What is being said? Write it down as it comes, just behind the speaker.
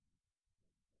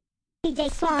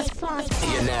DJ Swann.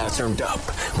 You're now turned up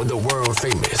with the world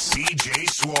famous DJ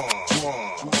Swann.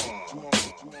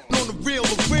 On the real,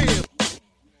 the real.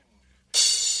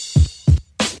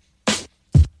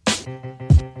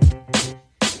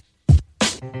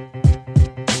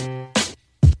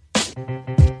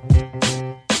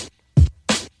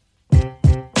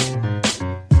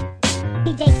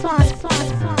 DJ Swann.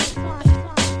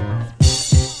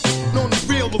 On the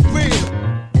real, the real.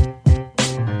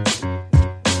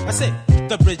 I said,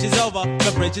 the bridge is over,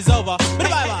 the bridge is over.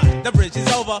 Bye-bye. The bridge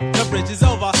is over, the bridge is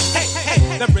over. Hey,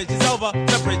 hey, the bridge is over,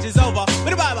 the bridge is over.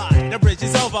 Bye-bye. The bridge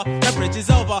is over, the bridge is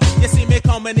over. You see me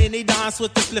coming in, they dance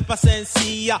with the flipper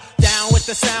sensei. Down with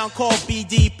the sound called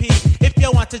BDP. If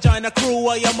you want to join the crew,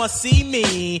 well, you must see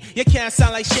me. You can't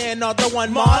sound like Shan or the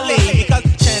one Marley. Because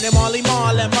Shan and Marley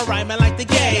Marlin, my rhyming like the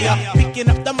gay. Picking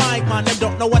up the mic, man, and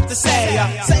don't know what to say.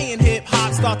 Saying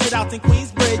hip-hop started out in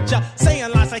Queensbridge.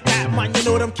 Saying lines like that, man, you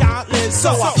know them countless.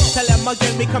 So tell them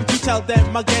again, me come to tell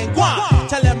them again. Go on.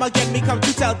 Tell them again, me come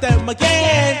to tell them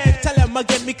again. Tell them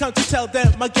again, me come to tell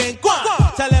them again. Go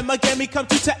on. Tell them again, me come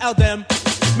to tell them.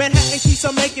 Manhattan keeps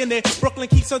on making it, Brooklyn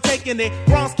keeps on taking it,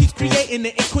 Bronx keeps creating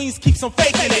it, and Queens keeps on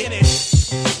faking it.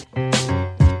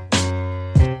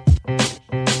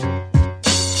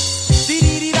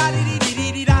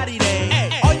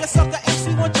 All your sucker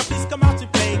MC want you please come out to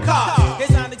play card.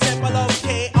 Here's an example of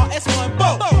KRS1.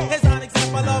 Boom. Here's an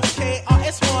example of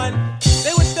KRS1.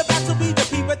 They wish the battle be the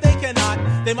people they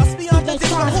cannot. They must be on the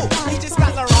different who. He just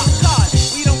got the rock card.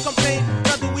 We don't complain,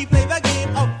 nor do we play the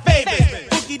game of favor.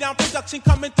 Boogie down production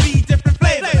coming 3 different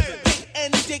flavors. Pick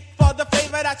any dick for the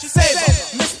flavor that you savor.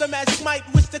 Mr. Magic might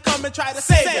wish to come and try to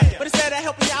save you, but instead of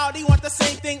helping you out, he want the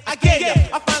same thing I gave you.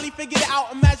 I finally figured it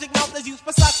out. A magic mouth is used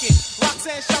for sucking.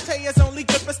 Roxanne Shante is only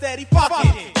good for steady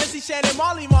fucking. Missy Shannon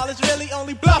Molly Mall is really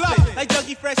only bluffing. Like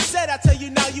Dougie Fresh said, I tell you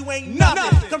now you ain't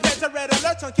nothing. Compared to Red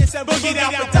Alert on Kiss and Boogie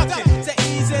Down production. Say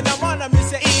ease in the one, I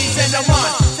miss it ease in the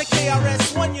one. Say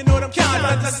KRS1, you know them can't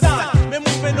understand. We're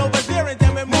moving over there and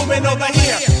then we're moving over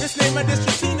here. This name of this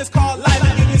routine is called Live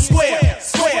at Union Square.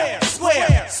 Square.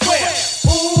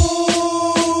 Ooh,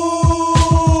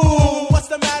 what's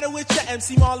the matter with your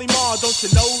MC Marley Marl? Don't you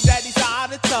know that he's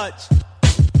out of touch?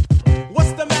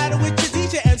 What's the matter with your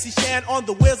DJ MC Shan on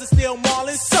the wheels of steel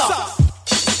Marlin sucks?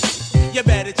 You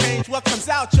better change what comes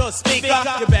out your speaker.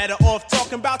 You're better off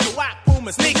talking about your whack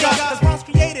boomer sneaker. Cause Bronx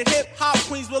created hip-hop,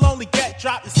 Queens will only get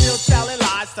dropped. You're still telling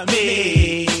lies to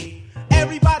me.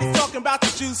 Everybody's talking about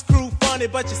the Juice Crew funny,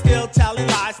 but you're still telling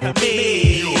lies to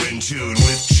me. You're in tune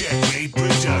with Checkmate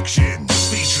Productions,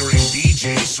 featuring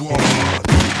DJ Swann.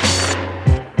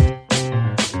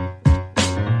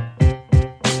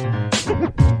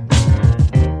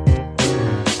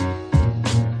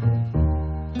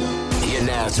 You're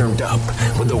now turned up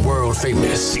with the world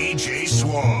famous DJ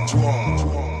Swann.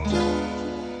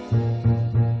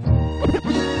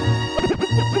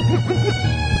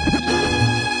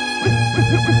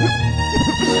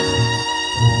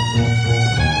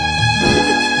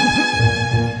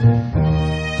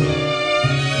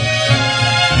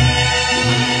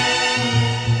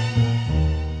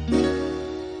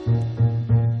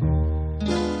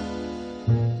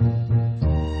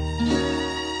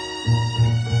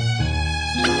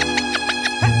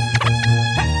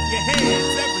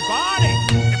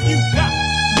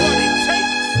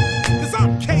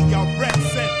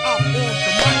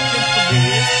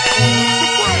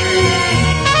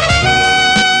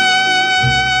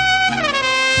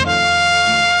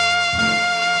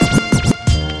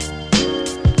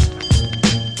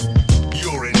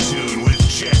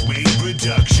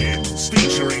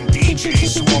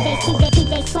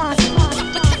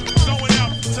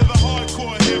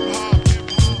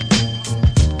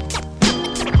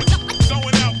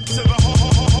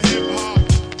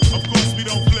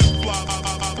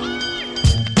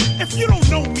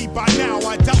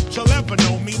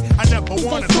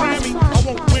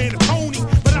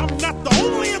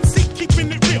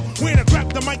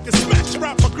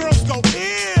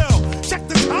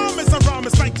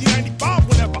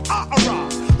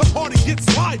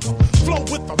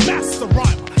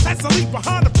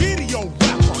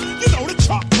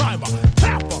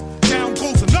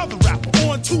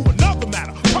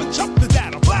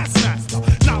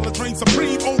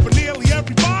 Supreme over nearly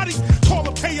everybody. Call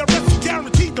up KRS,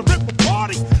 guaranteed to rip a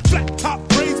party. Flat top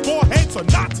braids, foreheads, or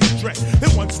Nazi dread. There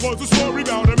once was a story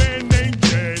about a man named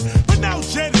Jed, but now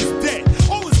Jed is dead.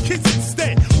 All his kids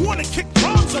instead wanna kick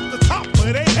bombs up the top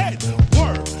of their head.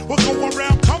 Word, we'll go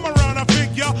around, come around, I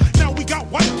figure. Now we got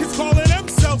white kids calling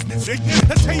themselves niggas.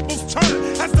 The tables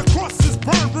turn as the crosses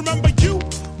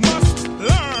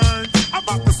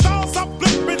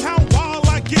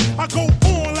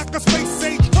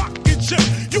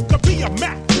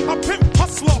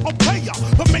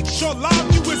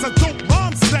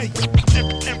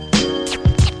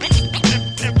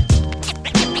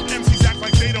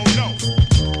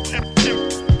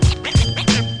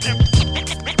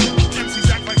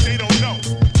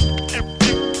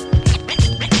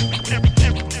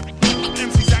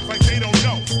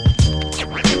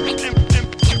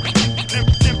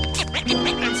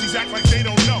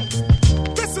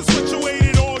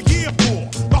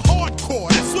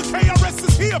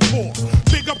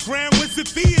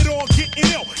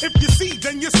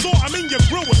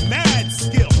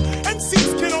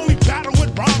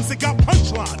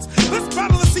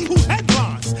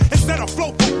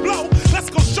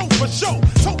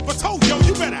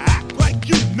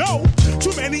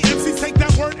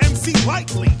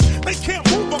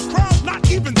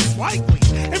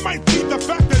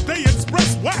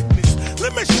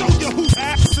show you whose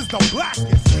ass is the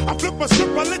blackest. I flip a strip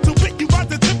a little bit, you got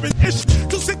the different ish.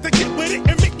 Too sick to get with it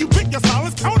and make you pick your style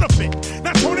is counterfeit.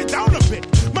 Now tone it down a bit.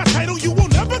 My title you will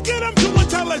never get, I'm too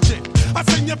intelligent. I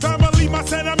send your family my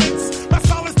sentiments. My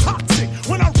style is toxic.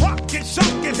 When I rock it,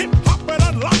 shock it, hip hop it,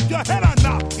 unlock your head, I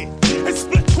knock it. It's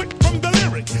split quick from the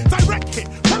lyric. Direct hit,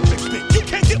 perfect fit, you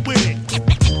can't get with it.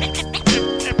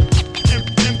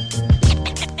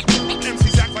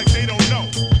 MCs act like they don't know.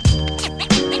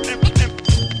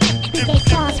 You're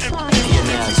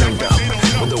now turned up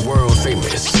with the world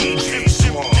famous DJ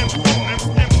Swann.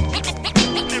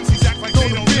 MCs act like they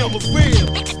don't know.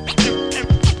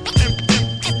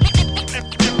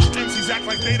 MCs act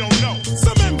like they don't know.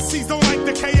 Some MCs don't like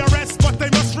the KRS, but they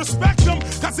must respect them.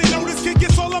 Cause they know this kid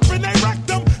gets all up in they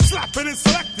rectum. Slapping and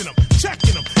selecting them,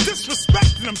 checking them,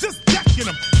 disrespecting them, just decking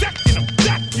them, decking them,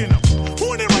 decking them.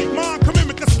 Who in their right mind can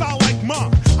mimic a style like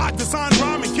mine? I design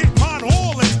rhyme and kick mine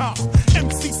all the time.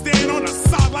 MC stand on the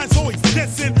sidelines, always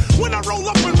dissing. When I roll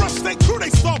up and rush they crew, they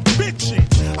start bitching.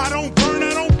 I don't burn,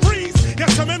 I don't freeze.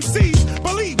 Yes, some MCs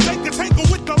believe they can tangle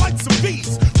with the likes of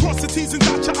these. Cross the T's and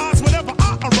dot your I's whenever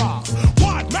I arrive.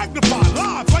 Wide, magnify,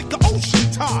 live like the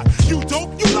ocean tide. You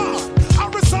dope, you lie. I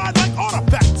reside like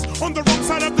artifacts on the wrong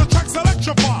side of the tracks,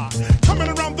 electrified. Coming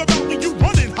around the mountain, you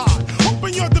running high.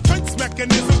 Hoping your defense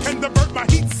mechanism can divert my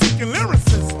heat-seeking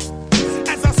lyricism.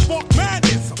 As I spark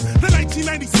madism, the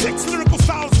 1996 lyrical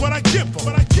style is what I give them.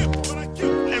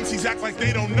 MCs act like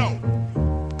they don't know.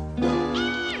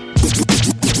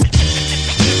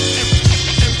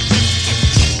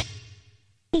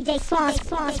 DJ Swann.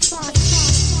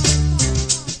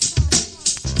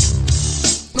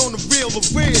 On the real.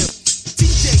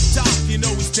 DJ Doc, you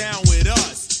know he's down with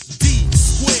us. D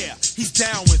Square, he's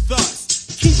down with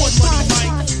us. Keyboard Money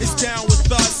Mike is down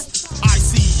with us.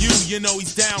 ICU, you know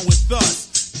he's down with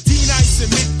us. D Nice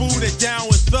and Mick Boo, they're down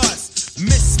with us.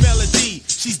 Miss Melody,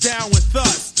 she's down with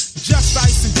us. Just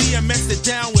Ice and DMX, they're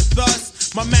down with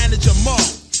us. My manager Mo,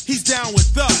 he's down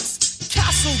with us.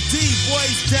 Castle D, boy,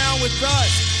 he's down with us.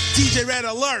 DJ Red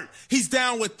Alert, he's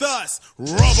down with us.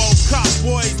 RoboCop,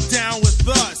 boy, he's down with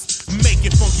us.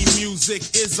 Making funky music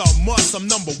is a must. I'm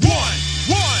number one.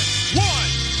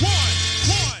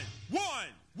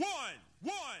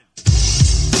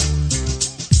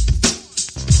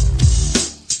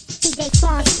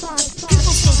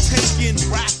 People still taking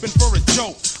rapping for a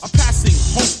joke, a passing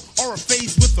hope or a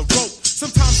phase with a rope.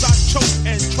 Sometimes I choke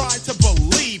and try to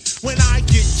believe when I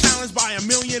get challenged by a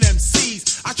million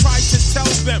MCs. I try to tell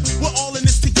them we're all in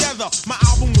this together. My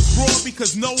album was raw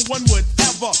because no one would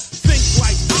ever think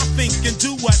like I think and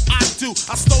do what I do.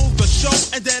 I stole the show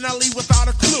and then I leave without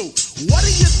a clue. What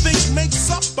do you think makes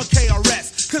up a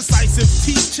KRS? Concisive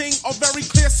teaching or very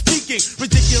clear speaking?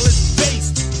 Ridiculous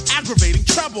bass, aggravating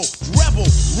treble, rebel,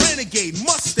 renegade,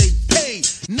 must stay paid.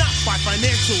 Not by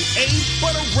financial aid,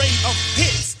 but a rate of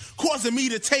hits, causing me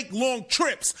to take long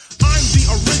trips. I'm the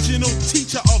original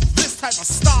teacher of this type of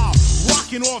style,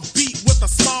 rocking off beat with a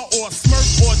smile or a smirk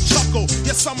or a chuckle.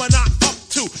 Yes, some are not up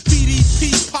to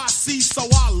BDP posse, so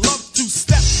I love to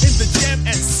step in the jam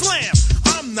and slam.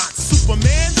 I'm not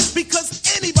Superman because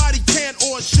anybody can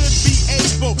or should be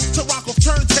able to rock off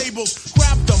turntables,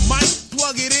 grab the mic,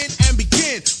 plug it in and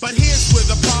begin. But here's where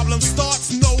the problem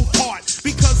starts, no heart.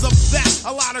 Because of that,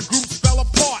 a lot of groups fell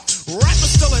apart. Rap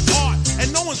is still an art,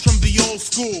 and no one's from the old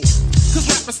school. Cause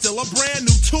rap is still a brand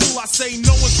new tool. I say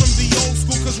no one's from the old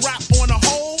school, cause rap on a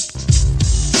whole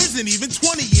isn't even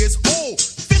 20 years old.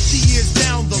 50 years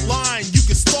down the line, you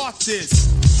can start this.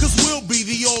 Cause we'll be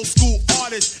the old school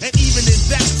artists, and even in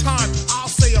that time, I'll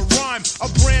say a rhyme, a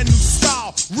brand new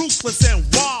style, ruthless and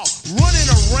wild. Running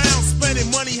around,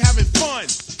 spending money, having fun.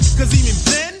 Cause even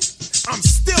then, I'm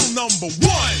still number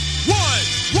one.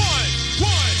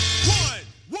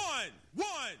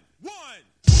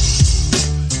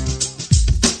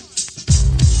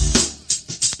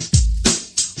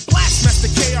 Blastmaster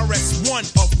KRS-One,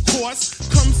 of course,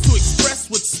 comes to express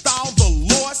with style the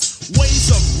lost ways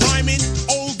of rhyming,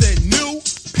 old and new,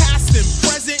 past and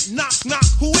present. Knock, knock,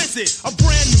 who is it? A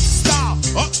brand new style.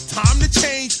 Time to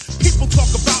change. People talk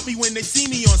about me when they see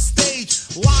me on stage.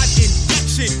 Live in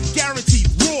action,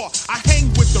 guaranteed raw. I hang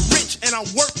with the rich and I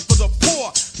work for the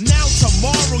poor. Now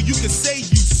tomorrow you can say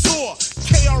you saw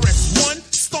KRS-One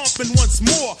stomping once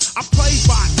more. I play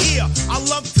by ear, I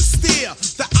love to steer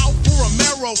the Alfa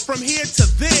Romero from here to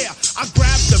there. I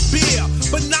grab the beer,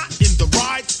 but not in the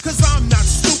ride, cause I'm not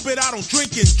stupid, I don't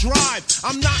drink and drive.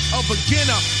 I'm not a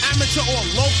beginner, amateur or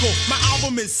local. My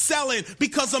album is selling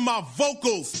because of my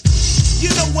vocals. You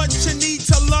know what you need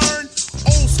to learn?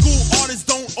 Old school artists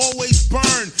don't always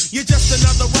burn. You're just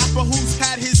another rapper who's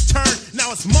had his turn.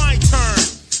 Now it's my turn.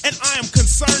 And I am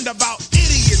concerned about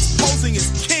idiots posing as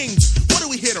kings. What are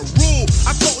we here to rule?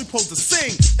 I thought we supposed to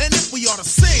sing. And if we ought to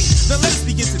sing, then let's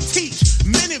begin to teach.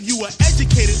 Many of you are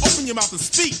educated. Open your mouth and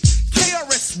speak.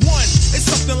 KRS One is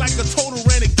something like a total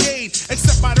renegade.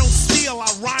 Except I don't steal, I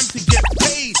rhyme to get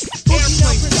paid.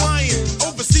 Airplanes flying,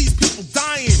 overseas people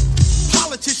dying.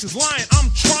 Politicians lying, I'm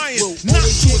trying not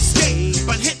to escape,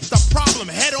 but hit the problem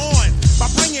head on by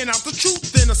bringing out the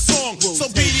truth in a song. So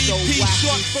BDP,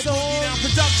 short for Boogie Down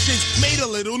Productions, made a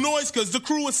little noise cause the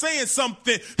crew was saying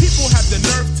something. People have the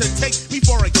nerve to take me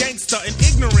for a gangster, an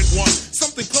ignorant one,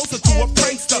 something closer to a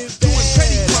prankster, doing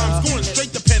petty crimes, going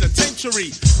straight to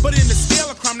penitentiary. But in the scale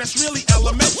of crime, that's really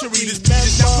elementary. This beat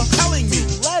is now compelling me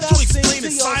to explain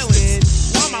in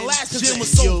silence why my last gym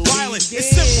was so violent.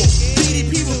 It's simple,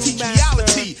 BDP will teach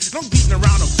reality. And I'm beating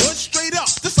around a bush straight up,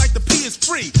 just like the P is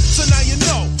free. So now you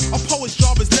know, a poet's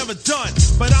job is never done.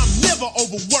 But I'm never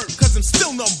overworked, cause I'm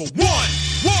still number one.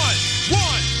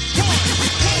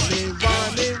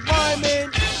 Rhyming.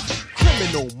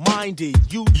 Criminal-minded,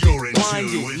 You're in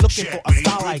blinded, tune with looking for a Checkmate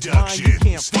style like mine, you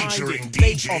can't find featuring it.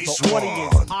 They DJ are the Swann.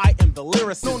 audience, I am the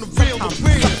lyricist. Sometimes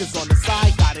suckers on the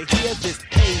side gotta hear this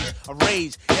page of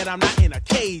rage, and I'm not in a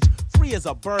cage. Free as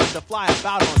a bird to fly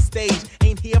about on stage.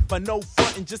 Ain't here for no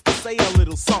frontin', just to say a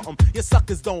little something. Your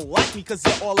suckers don't like me cause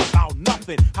you're all about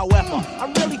nothing. However,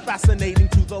 I'm really fascinating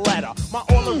to the letter. My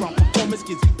all-around performance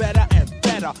gets better and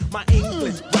better. My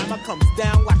English grammar comes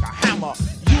down like a hammer.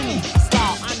 You need a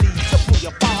style, I need to pull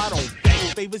your file. I don't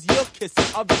beg favors, you're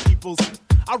kissing other people's.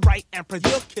 I write and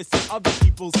produce, you're kissing other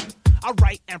people's. I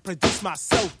write and produce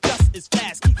myself just as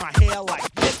fast. Keep my hair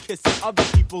like this, kissing other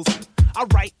people's. I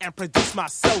write and produce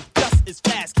myself just as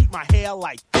fast. Keep my hair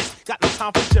like this. Got no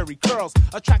time for Jerry curls.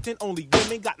 Attracting only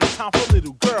women. Got no time for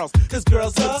little girls. Cause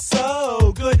girls look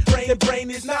so good. The brain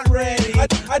is not ready.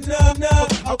 I know.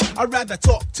 I'd rather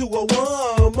talk to a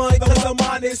woman. Cause her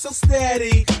mind is so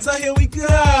steady. So here we go.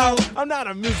 I'm not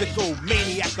a musical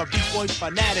maniac or b-boy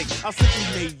fanatic. I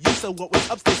simply made use of what was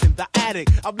upstairs in the attic.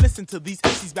 I've listened to these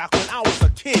MCs back when I was a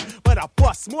kid. But I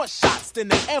bust more shots than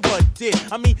they ever did.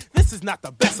 I mean, this is not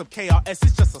the best of KRS.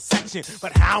 It's just a section.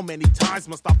 But how many times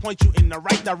must I point you in the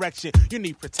right direction? You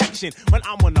need protection when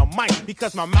I'm on the mic.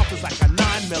 Because my mouth is like a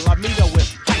 9mm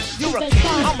with height. You're a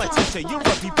king, I'm a teacher. You're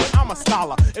a people, I'm a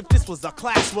scholar. If this was a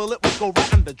class, well, it would go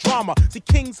right under drama. See,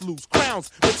 kings lose crowns,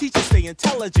 but teachers stay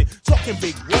intelligent. Talking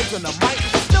big words on the mic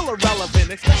is still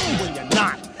irrelevant, especially when you're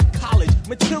not. College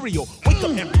material. Wake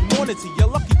up every morning to your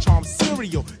Lucky Charms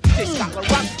cereal. DJ Swann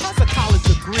has a college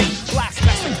degree. Blast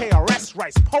master KRS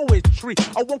writes poetry.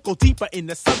 I won't go deeper in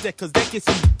the subject cause that gets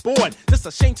you bored. Just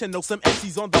a shame to know some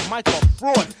MCs on the mic are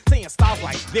fraud. Saying styles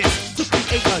like this to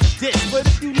create a diss. But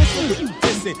if you listen, who you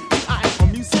dissing? See, I am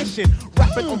a musician.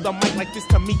 Rapping on the mic like this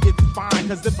to me it's fine.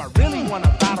 Cause if I really want to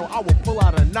battle, I will pull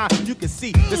out a nine. You can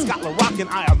see the Scotland Rock and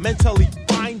I are mentally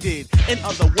minded. In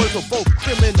other words, we're both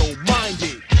criminal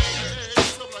minded.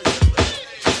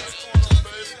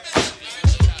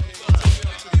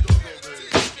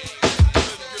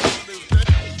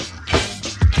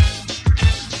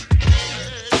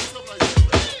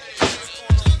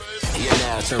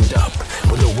 Turned up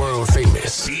with the world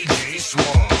famous DJ Swann.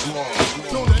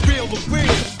 On the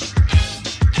real.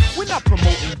 We're not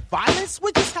promoting violence,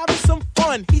 we're just having some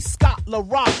fun. He's Scott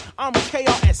LaRock, I'm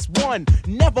KRS-One.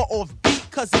 Never off beat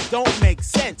cause it don't make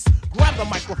sense. Grab the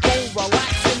microphone,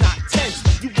 relax and not tense.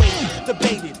 You waited,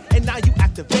 debated, and now you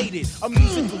activated. A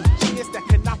musical genius that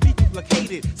cannot be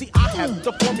duplicated. See, I have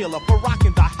the formula for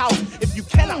rocking the house. If you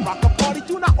cannot rock a party,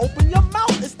 do not open your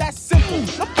mouth. It's that simple.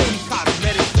 The 40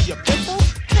 cosmetics to your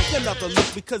pimples. Another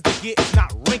look because the gear is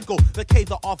not wrinkled. The K,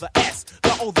 the R, the S,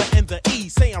 the O, the N, the E.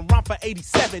 Say I'm rhyme for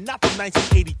 87, not from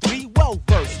 1983. Well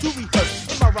versed to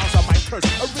rehearse. In my rhymes I might curse.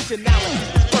 Originality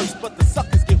is first, but the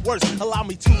suckers get worse. Allow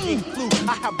me to include.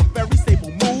 I have a very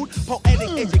stable mood.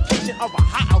 Poetic education of a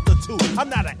high altitude. I'm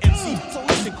not an MC, so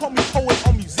listen, call me poet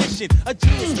or musician. A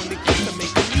genius when it comes to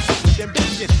making music with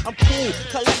ambition. I'm cool,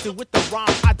 collected with the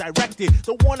rhyme I directed.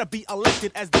 Don't wanna be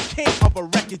elected as the king of a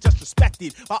record, just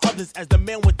respected by others as the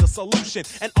man with the solution.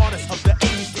 An artist of the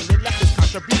 80s and they left his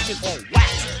contribution on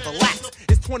wax. The lax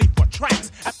is 24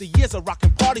 tracks. After years of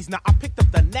rocking parties, now I picked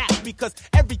up the knack because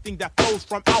everything that flows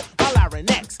from out my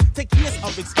larynx. Take years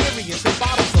of experience and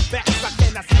bottles of backs. I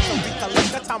cannot seem to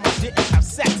recollect the time I didn't have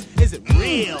sex. Is it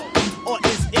real or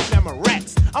is it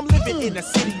Memorex? I'm living in a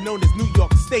city known as New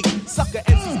York State. Sucker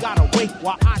MCs gotta wait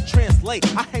while I translate.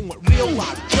 I hang with real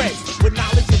live dreads with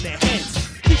knowledge in their heads.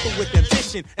 People with ambition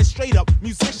efficient and straight up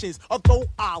musicians. Although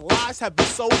our lives have been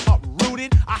so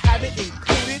uprooted, I haven't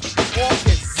included all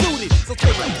get suited. So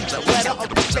take the letter of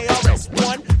the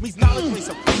KRS-One means knowledge reigns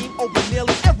supreme over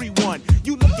nearly everyone.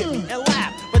 You look at me and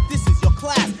laugh, but this is your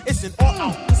class. It's an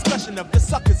all-out discussion of the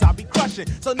suckers I'll be crushing.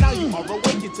 So now you are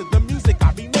awakened to the music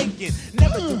I be making.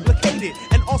 Never duplicated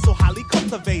and also highly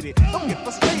cultivated. Don't get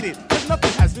frustrated, cause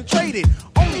nothing has been traded.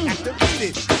 Only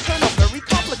activated, to turn up very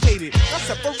complicated. Not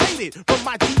separated from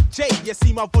my DJ. You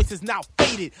see my voice is now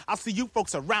faded. I'll see you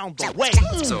folks around the way.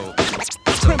 So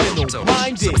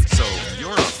Criminal-minded. So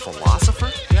you're a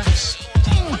philosopher? Yes.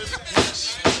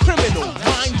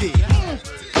 Criminal-minded.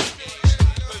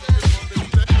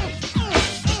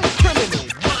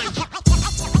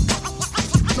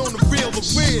 On the real, the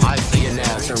real. I think you're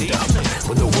now turned up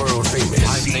with the world famous.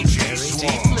 I think very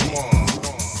deeply.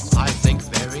 I think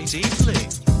very deeply.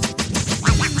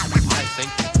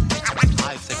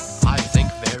 I think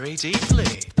very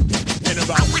deeply. In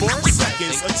about 4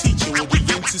 seconds, a teacher will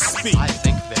begin to speak. I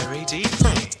think very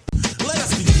deeply. Let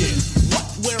us begin. What,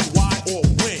 where, why, or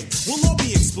when will all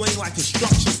be explained like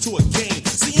instructions to a game.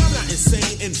 See, I'm not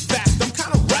insane. In fact, I'm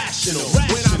kind of rational.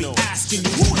 When I be asking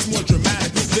you, who is more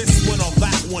dramatic, this one or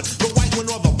that one, the white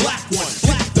one or the black one?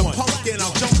 Black the punk, and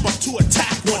I'll jump up to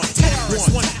attack one.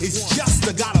 KRS-One is just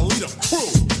the guy to lead a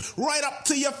crew. Right up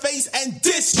to your face and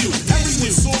diss you.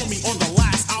 Everyone saw me on the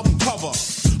last album cover,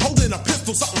 holding a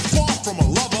pistol, something far from a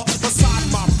lover. Beside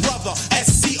my brother,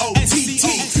 S-C-O-T-T.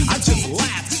 I just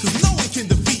laugh, cause no one can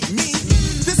defeat me.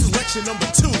 This is lecture number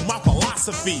 2, my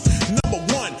philosophy. Number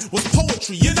 1 was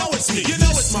poetry, you know it's me. You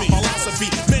know it's my philosophy.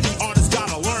 Many artists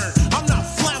gotta learn. I'm not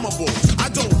flammable, I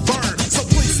don't burn. So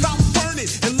please stop burning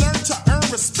and learn to earn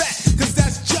respect, cause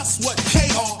that's just what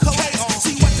K.R. collects.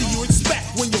 See, what do you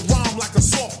expect when you rhyme like a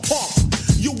soft punk?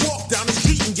 You walk down the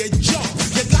street and get jumped.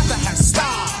 You got to have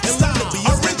style and learn to be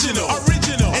original.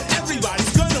 And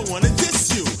everybody's gonna wanna diss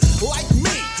you. Like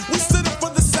me, we stood up for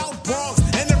the South Bronx,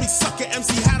 and every sucker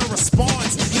MC had a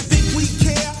response. You think we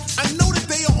care? I know that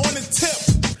they are on the tip.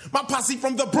 My posse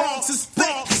from the Bronx is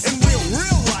thick. In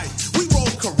real life, we roll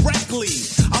correctly.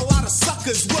 A lot of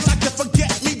suckers would like to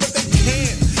forget me, but they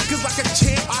can't. Cause like a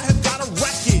champ, I have got a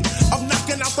record of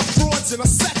knocking out the frauds in a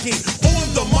second. On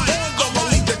the mic, I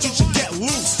believe that you should get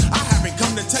loose. I haven't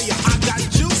come to tell you I got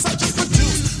juice. I just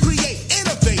produce, create,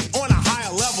 innovate on a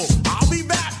higher level. I'll be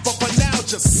back, but for now,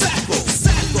 just sackle.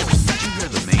 Did you hear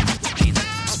the main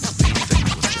thing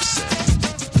was just said?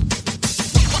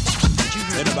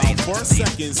 In about 4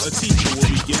 seconds, a teacher will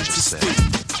begin to speak.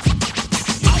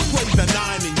 I play the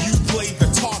 9 and you play the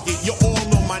target. You all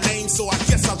know my name, so I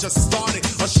guess I'll just start it.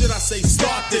 Or should I say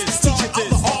start this? Teacher, I'm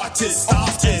the artist.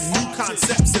 And new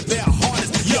concepts and they're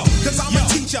hardest. Yo, cause I'm a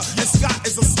teacher and Scott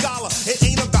is a scholar. It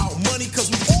ain't about money cause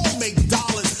we all make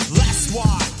dollars. That's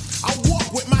why I walk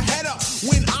with my head up.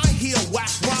 When I hear whack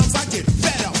rhymes, I get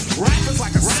fed up. Rappers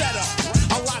like a setup.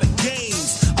 A lot of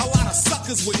games. A lot of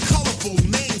suckers with colorful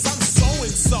names. I'm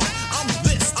so-and-so. I'm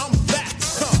this, I'm that.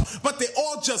 But they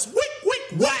all just wick,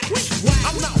 whack.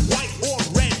 I'm not white or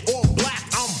red or black.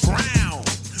 I'm brown.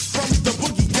 From the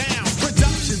boogie down.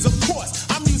 Productions, of course.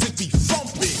 Our music be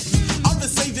thumping.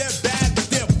 Others say they're bad, but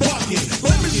they're bugging.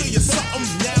 Let me show you something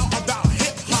now about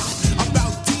hip-hop.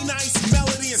 About D-Nice,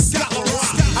 Melody, and Scott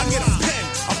LaRock. I get a pen,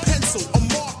 a pencil, a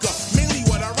marker. Mainly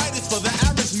what I write is for the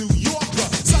average New Yorker.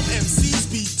 Some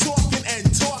MCs be talking and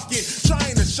talking,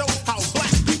 trying to show how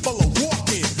black people are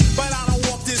walking. But I don't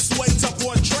walk this way to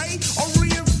portray or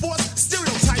reinforce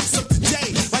stereotypes of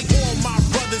today. Like all my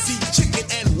brothers eat chicken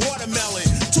and watermelon,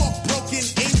 talk broken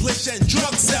English and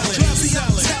drug selling. See, I'm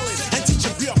telling and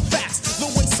teaching real facts. The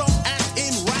way some act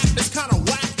in rap is kinda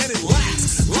whack and it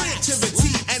lacks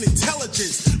creativity and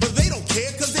intelligence. But they don't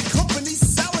care cause their company's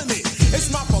selling it. It's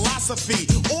my philosophy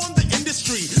on the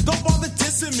industry. Don't bother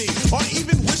dissing me or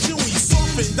even wishing we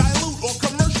soften, dilute, or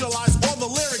commercialize all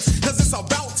the lyrics. Cause it's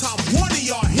about time one of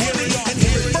y'all hear it and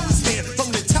hear it firsthand from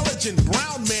an intelligent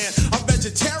brown man. A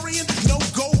vegetarian, no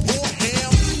goat or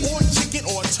ham or chicken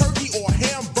or turkey or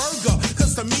hamburger.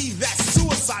 Cause to me that's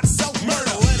suicide,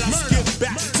 self-murder. Let us get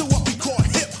back to what we call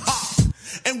hip-hop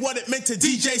and what it meant to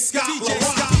DJ Scott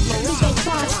LaRock.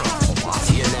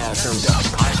 You're now turned up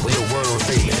with the world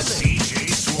famous. DJ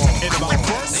Swann. In about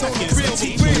 4 seconds, the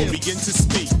teacher will begin to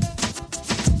speak.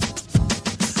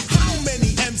 How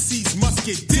many MCs must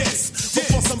get dissed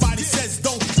before somebody says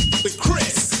don't with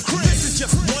Chris? This is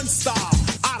just one style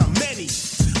out of many.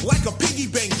 Like a piggy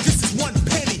bank, this is one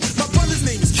penny. My brother's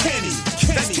name is Kenny.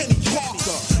 That's Kenny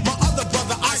Parker. My other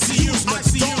brother, ICU's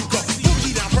much darker.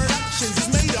 Boogie Down Productions is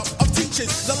made up of teachers.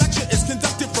 The lecture is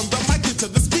conducted from the mic into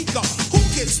the speaker. Who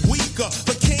gets weaker,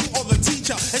 the king or the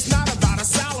teacher? It's not about a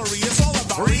salary, it's all about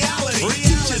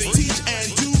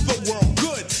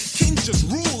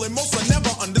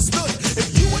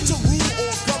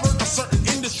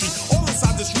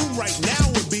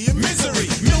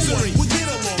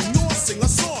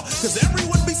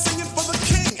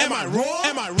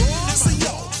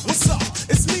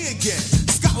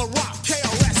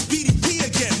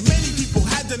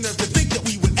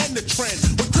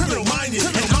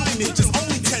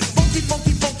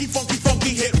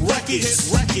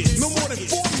records. No more than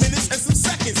 4 minutes and some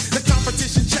seconds. The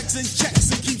competition checks and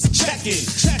keeps checking.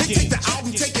 They take the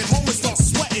album, take it home and start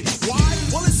sweating. Why?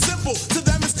 Well, it's simple. To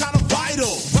them, it's kind of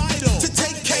vital. To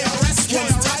take KRS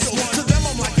One's title. To them,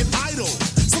 I'm like an idol,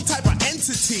 some type of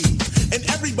entity. And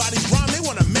everybody's rhyme, they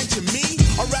want to mention me,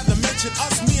 or rather mention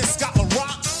us, me and Scotland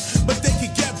Rock. But they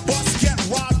could get bust, get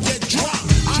robbed, get dropped.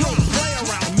 I don't play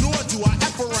around, nor do I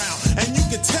F around. And you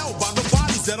can tell by the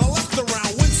bodies that are left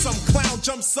around when some clown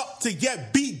jumps up to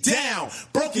get beat down,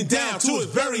 broken down to his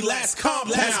very last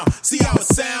compound. See how it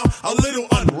sound? A little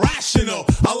unrational.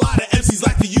 A lot of MCs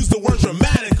like to use the word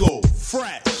dramatical.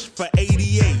 Fresh for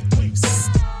 88.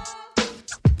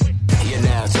 You're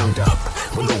now turned up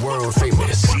with the world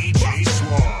famous DJ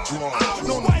Swann. Out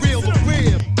on the real, the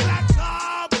real. Black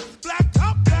cop, black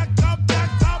cop, black cop,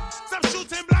 black cop. Stop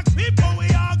shooting black people, we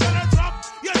all gonna drop.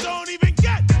 You don't even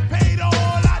get paid a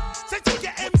whole lot. Say take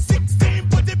your M16,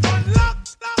 put it on lock.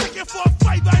 Take your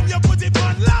 4.5 and you put it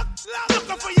on lock.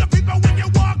 Looking for your people when you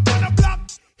walk on the block.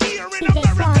 Here in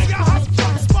America, you have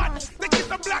drug spot. They keep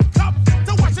the black cop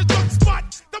to watch the drug spot.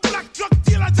 The black drug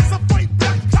dealer just avoid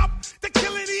black cop. They're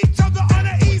killing each other on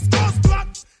the East Coast block,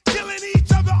 killing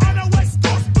each other on the West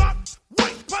Coast block.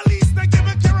 White police, they give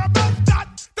a care about that.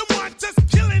 The one just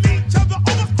killing each other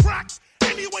over crack.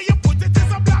 Anyway you put it,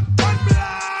 there's a black on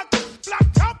black. Black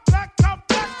cop, black cop,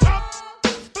 black cop.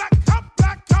 Black cop,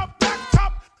 black cop, black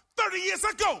cop. 30 years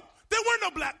ago, there were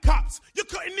no black cops. You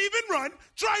couldn't even run,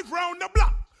 drive round the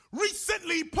block.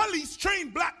 Recently, police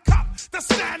trained black cops to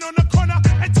stand on the corner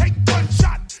and take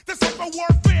gunshot. This type of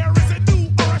warfare isn't new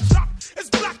or a shock. It's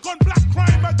black on black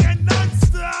crime again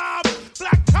non-stop.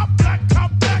 Black cop, black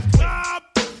cop, black cop.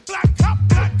 Black cop,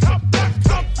 black cop, black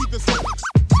cop. Keep the circle.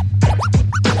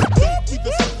 Keep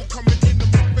the circle coming into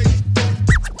my face.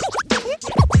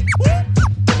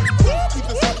 Keep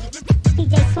the circle.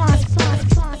 DJ Swann.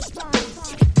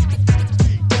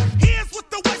 Here's what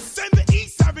the West and the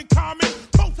East have in common.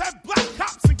 Both have black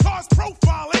cops and cars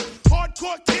profiling.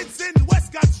 Hardcore kids in the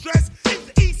West got stressed. In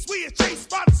the East, we are chased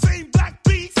by the same black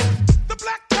beast. The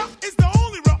black cop is the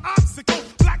only real obstacle.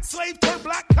 Black slave turned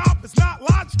black cop is not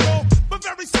logical, but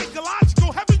very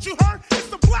psychological. Haven't you heard? It's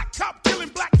the black cop killing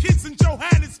black kids in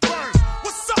Johannesburg.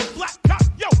 What's up, black cop?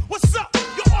 Yo, what's up?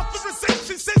 Your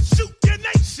authorization says shoot your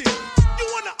nation. You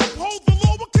wanna uphold the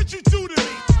law? What could you do to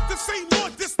me? The same law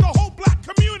diss the whole black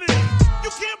community. You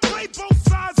can't play both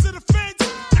sides of the fence.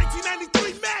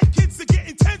 1993, mad kids are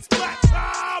getting tense. Black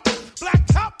cop, black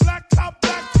cop, black cop,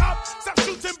 black cop. Stop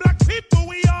shooting black people,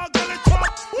 we all gonna drop.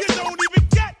 You don't even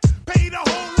get paid a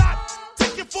whole lot.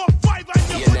 Take it for 5 and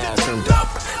you You're put now it on turned lock. up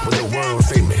with the world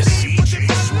famous DJ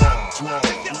Swann.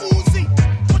 Take your Uzi,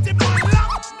 put it on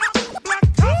lock. Black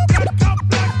cop, black cop,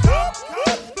 black cop.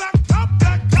 Black cop,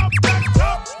 black cop, black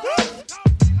cop.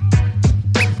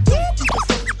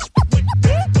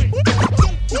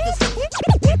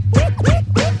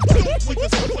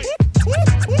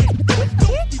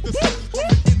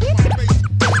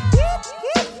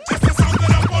 That's the sound of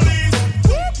the police.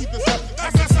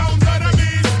 That's the sound of the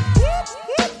beast.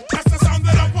 That's the sound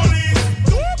of the police.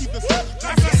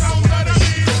 That's the sound of the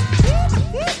beast.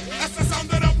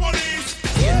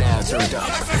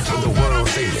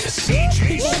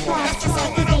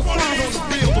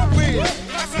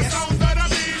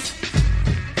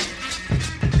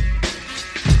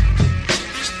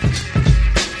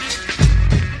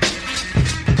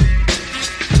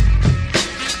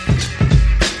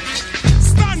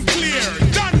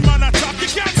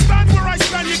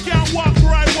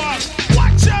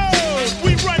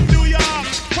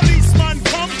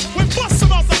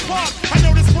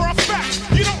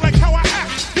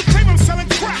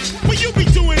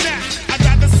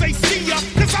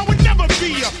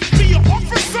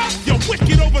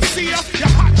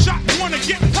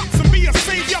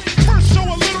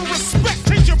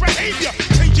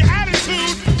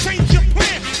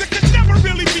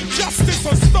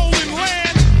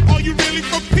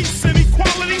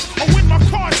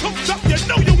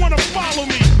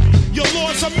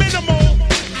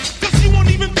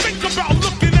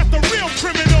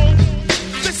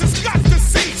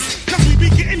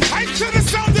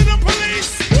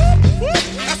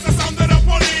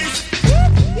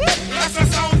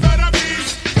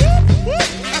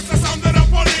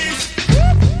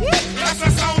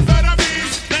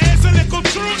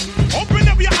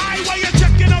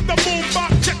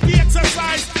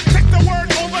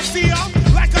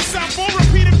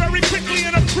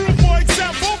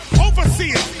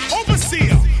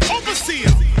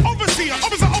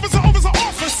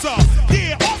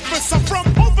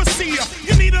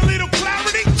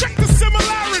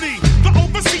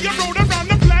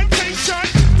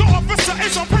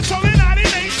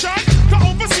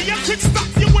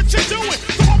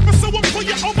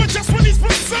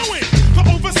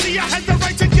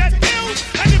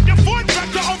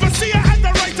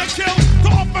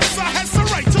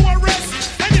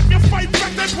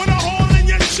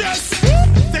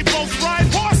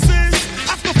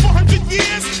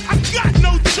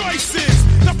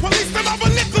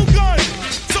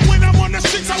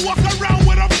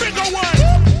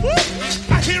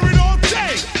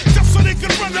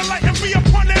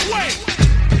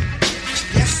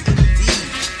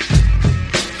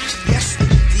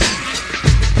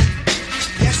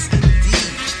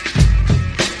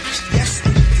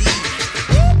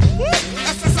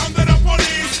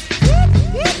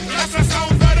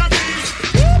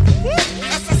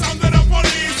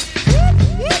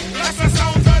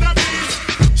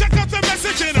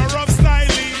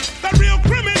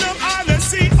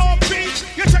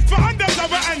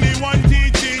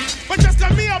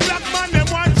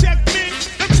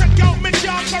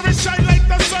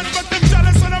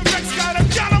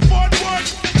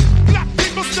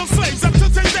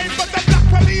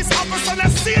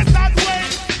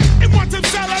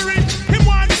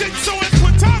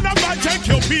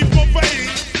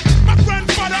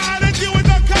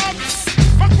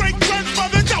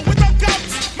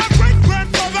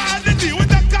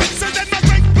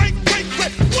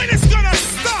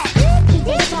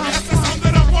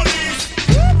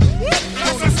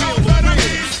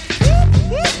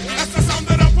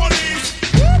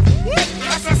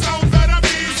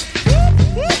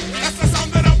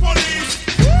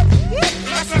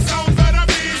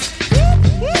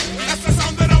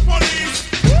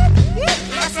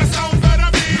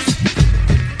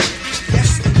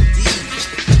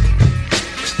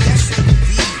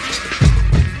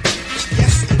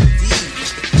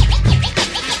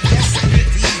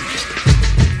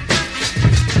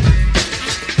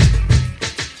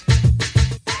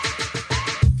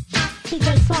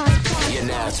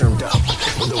 turned up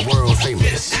with the world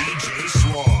famous DJ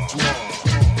Swann.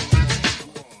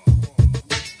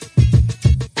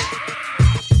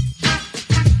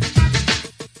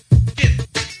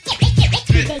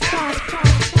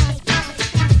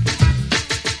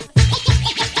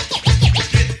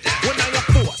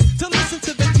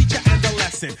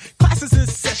 Classes in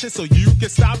session so you can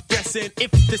stop guessing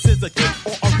if this is a gift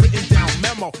or a written down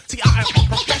memo. See, I am a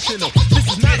professional. This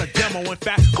is not a demo. In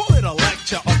fact, call it a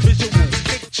lecture, a visual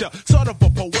picture, sort of a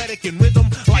poetic in rhythm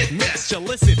like mixture.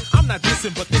 Listen, I'm not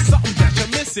dissing, but there's something that you're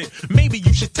missing. Maybe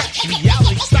you should touch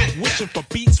reality. Stop wishing for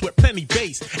beats with plenty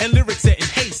bass and lyrics set in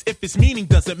haste. If its meaning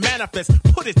doesn't manifest,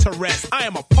 put it to rest. I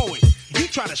am a poet. You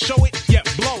try to show it,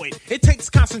 yet blow it. It takes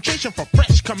concentration for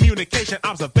fresh communication,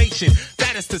 observation.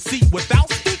 That is to see without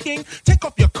speaking. Take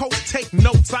off your coat, take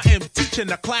notes. I am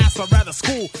teaching a class, or rather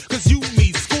school, cause you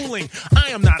need schooling. I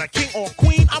am not a king or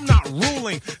queen, I'm not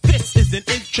ruling. This is an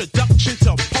introduction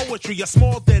to poetry, a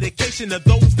small dedication to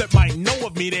those that might know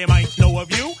of me. They might know of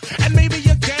you, and maybe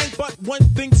your gang. But one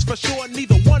thing's for sure,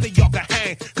 neither one of y'all can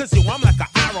hang. Cause yo, I'm like an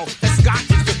arrow, and Scott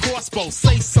is the crossbow.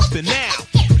 Say something now.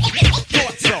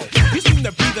 Thought so. You seem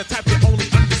to be the type that only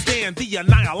understand the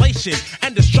annihilation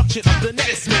and destruction of the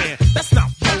next man. That's not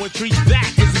poetry,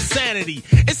 that is insanity.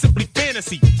 It's simply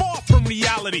fantasy, far from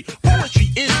reality. Poetry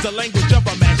is the language of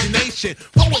imagination.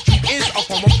 Poetry is a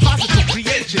form of positive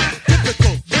creation.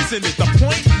 Difficult, isn't it? The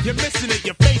point? You're missing it.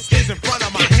 Your face is in front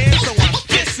of my hand, so I'm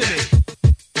kissing it.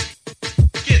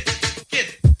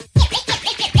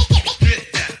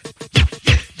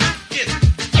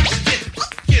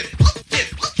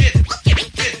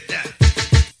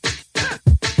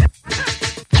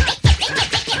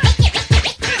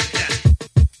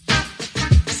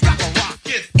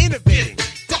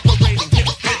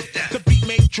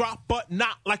 Drop, but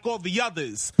not like all the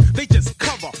others. They just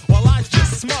cover while I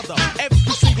just smother every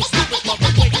single stupid mother.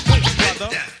 Wait,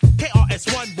 brother.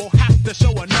 KRS-One will have to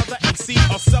show another MC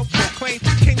or self-proclaimed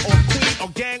king or queen or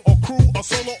gang or crew or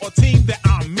solo or team that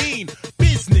I mean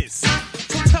business.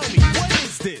 So tell me, what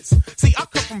is this? See, I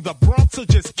come from the Bronx, so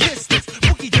just kiss this.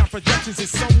 Boogie Down Productions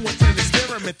is someone's an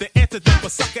experiment. The antidote for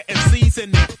sucker MCs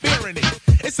and they're fearing it.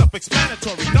 It's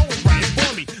self-explanatory, no one's writing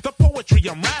for me. The poetry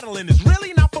I'm rattling is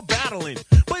really not for battling.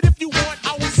 But if you want,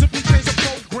 I will simply change the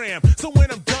program. So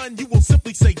when I'm done, you will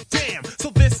simply say, damn. So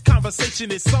this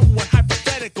conversation is somewhat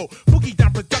hypothetical. Boogie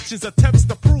Down Productions attempts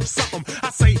to prove something. I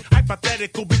say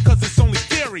hypothetical because it's only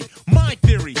theory, my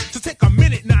theory. So take a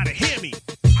minute now to hear me.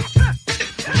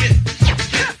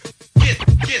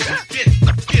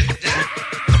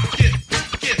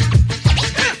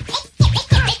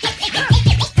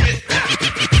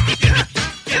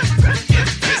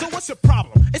 So what's your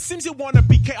problem? It seems you wanna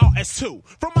be KRS-2.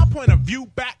 From my point of view,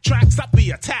 backtrack, stop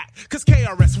the attack. Cause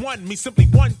KRS-One means simply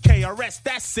one KRS.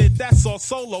 That's it, that's all,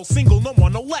 solo, single, no more,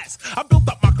 no less. I built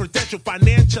up my credential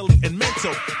financially and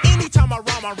mental. Anytime I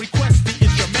rhyme, I request the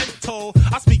instrumental.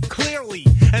 I speak clearly,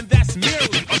 and that's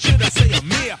merely, or should I say a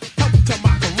mere, help to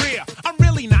my career. I'm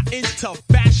really not into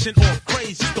fashion or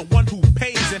craze, just the one who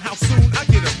pays and how soon I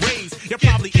get a raise. You're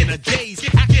probably in a daze,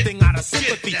 acting out of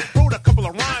sympathy. Wrote a couple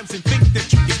of rhymes and think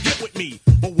that you can get with me.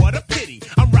 But what a pity,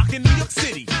 I'm rocking New York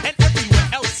City, and everywhere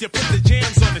else you put the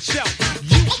jams on the shelf.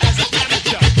 You as an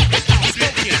amateur, it's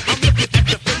outspoken. I'm looking at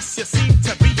the face, you seem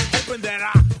to be hoping that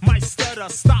I might stutter,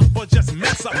 stop, or just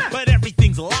mess up. But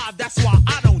everything's live, that's why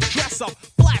I don't dress up.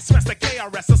 Blast Master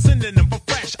KRS, a synonym for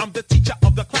fresh. I'm the teacher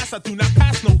of the class, I do not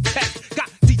pass no test. Got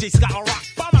DJ Swann Rock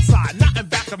by my side, not in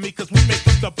back of me, cause we make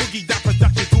up the Boogie Down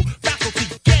Production crew. Faculty,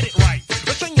 get it right.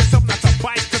 Restrain yourself not to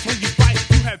bite, cause when you bite,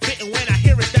 you have bitten. When I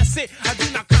hear it, that's it. I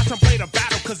do not contemplate a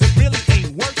battle, cause it really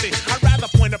ain't worth it. I'd rather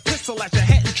point a pistol at your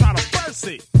head and try to burst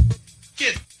it.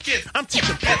 I'm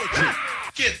teaching poetry.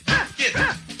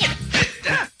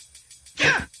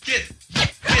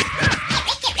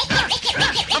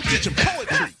 I'm teaching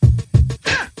poetry.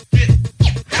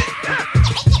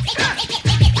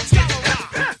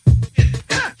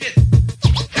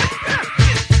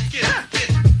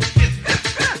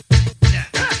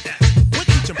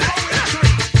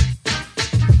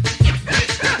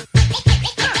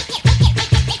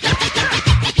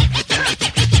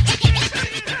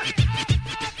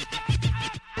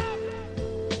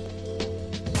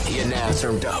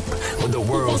 Turned up with the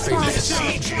world famous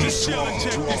DJ Swann.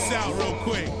 Check this out real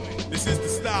quick. This is the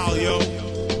style, yo.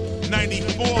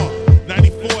 94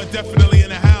 definitely in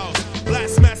the house.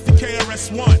 Blast Master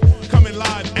KRS-One coming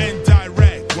live and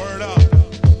direct. Word up.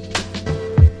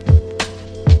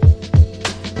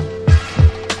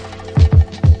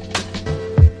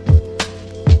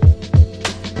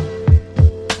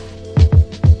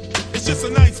 It's just a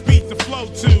nice beat to flow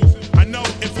to. I know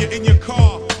if you're in your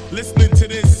car listening to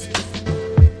this,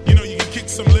 you know you can kick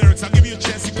some lyrics. I'll give you a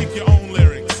chance to kick your own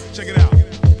lyrics. Check it out.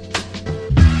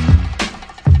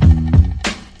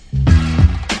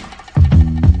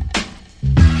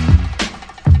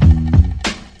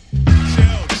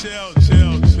 Chill,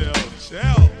 chill, chill,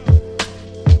 chill.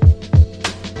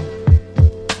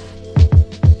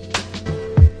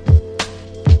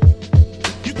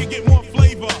 You can get more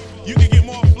flavor. You can get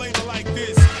more flavor like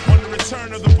this on the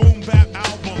return of the Boom Bap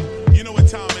album. You know what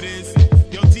time it is.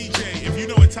 Yo, DJ, if you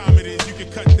know what time it is, you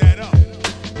can cut that up.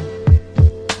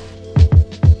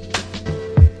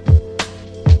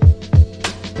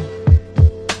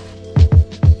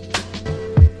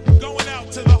 Going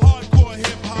out to the hardcore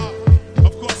hip-hop.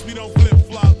 Of course, we don't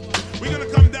flip-flop. We're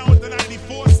gonna come down with the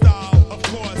 94 style, of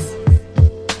course.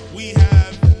 We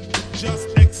have just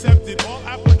accepted all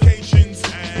applications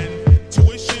and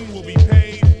tuition will be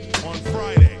paid on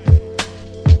Friday.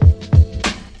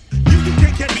 You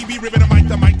can't be ribbing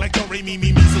the mic like don't re me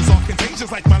measles all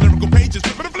contagious like my lyrical pages.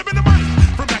 Flipping the mic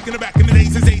from back in the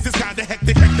days. It's kinda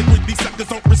hectic with these suckers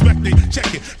don't respect it.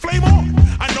 Check it, flame on.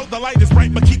 I know the light is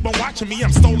bright, but keep on watching me.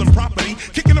 I'm stolen property,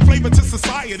 kicking the flavor to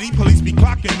society. Police be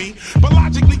clocking me, but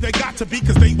logically they got to be,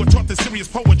 cause they were taught that serious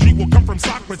poetry will come from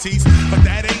Socrates. But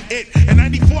that ain't it. In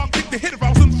 94 I'll kick the hit. If I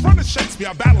was in front of Shakespeare,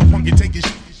 I'll battle punk and take his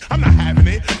shit. I'm not having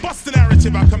it. Bust the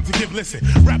narrative I come to give. Listen,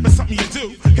 rap is something you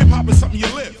do, hip-hop is something you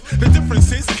live. The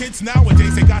difference is kids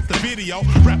nowadays, they got the video.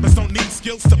 Rappers don't need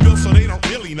skills to build, so they don't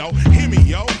really know. Hear me,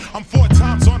 yo, I'm 4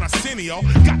 times on Arsenio.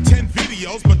 Got 10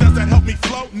 videos, but does that help me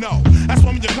flow? No. That's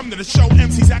why when you come to the show,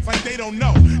 MCs act like they don't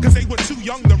know, cause they were too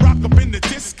young to rock up in the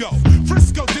disco.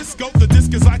 Frisco disco, the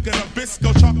disc is like an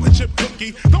Nabisco chocolate chip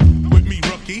cookie. Don't with me,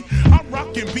 rookie. I'm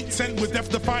rocking beats and with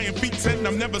death-defying beats and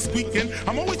I'm never squeaking.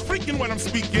 I'm always freaking when I'm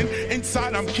speaking.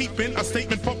 Inside I'm keeping a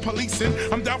statement for policing.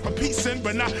 I'm down for peacing,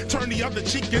 but not turn the other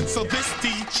cheek in. So this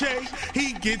DJ,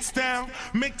 he gets down,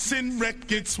 mixing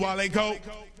records while they go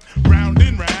round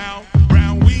and round,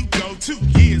 round we go. 2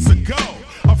 years ago,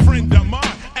 a friend of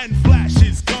mine and Flash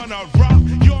is gonna rock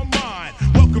your mind.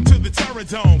 Welcome to the Terror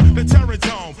Dome, the Terror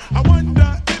Dome. I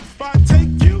wonder if I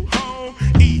take you home.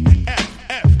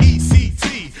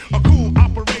 EFFECT, a cool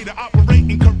operator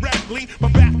operating correctly.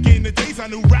 But back in the days I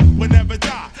knew rap would never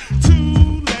die.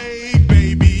 Too late,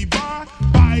 baby, bye.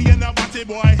 And I watch it,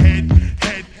 boy, head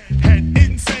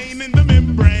insane in the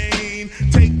membrane.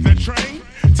 Take the train,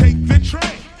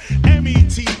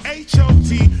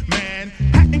 METHOT, man.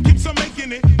 Hatton keeps on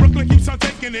making it, Brooklyn keeps on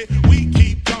taking it. We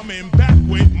keep coming back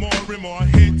with more and more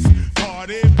hits.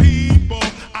 Party people,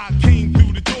 I came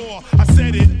through the door. I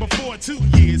said it before 2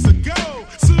 years ago.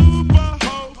 Super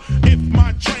ho, if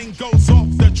my train goes off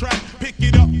the track, pick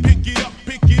it up,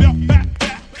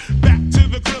 back to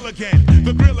the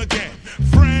grill again,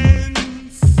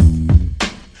 Friends,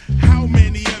 how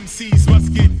many MCs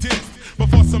must get dissed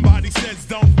before somebody says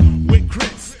don't with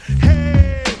Chris?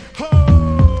 Hey,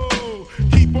 ho,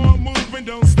 keep on moving,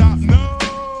 don't stop,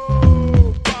 nobody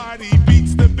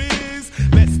beats the biz.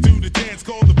 Let's do the dance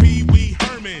called the Pee Wee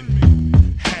Herman.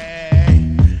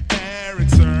 Hey, Eric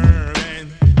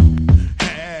Sermon.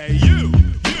 Hey, you,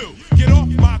 get off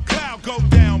my cloud, go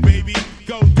down, baby.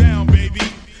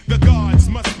 The guards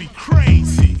must be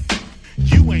crazy.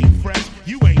 You ain't fresh,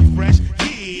 yeah.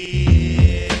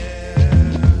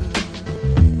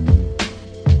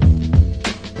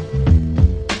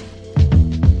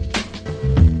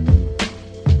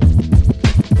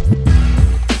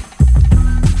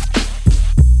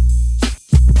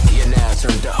 You're now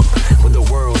turned up with the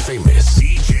world famous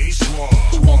DJ Swann.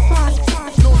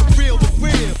 Know the real.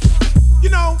 You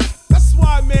know, that's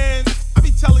why, man, I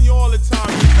be telling you all the time,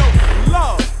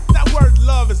 love, that word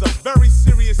love is a very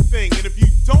serious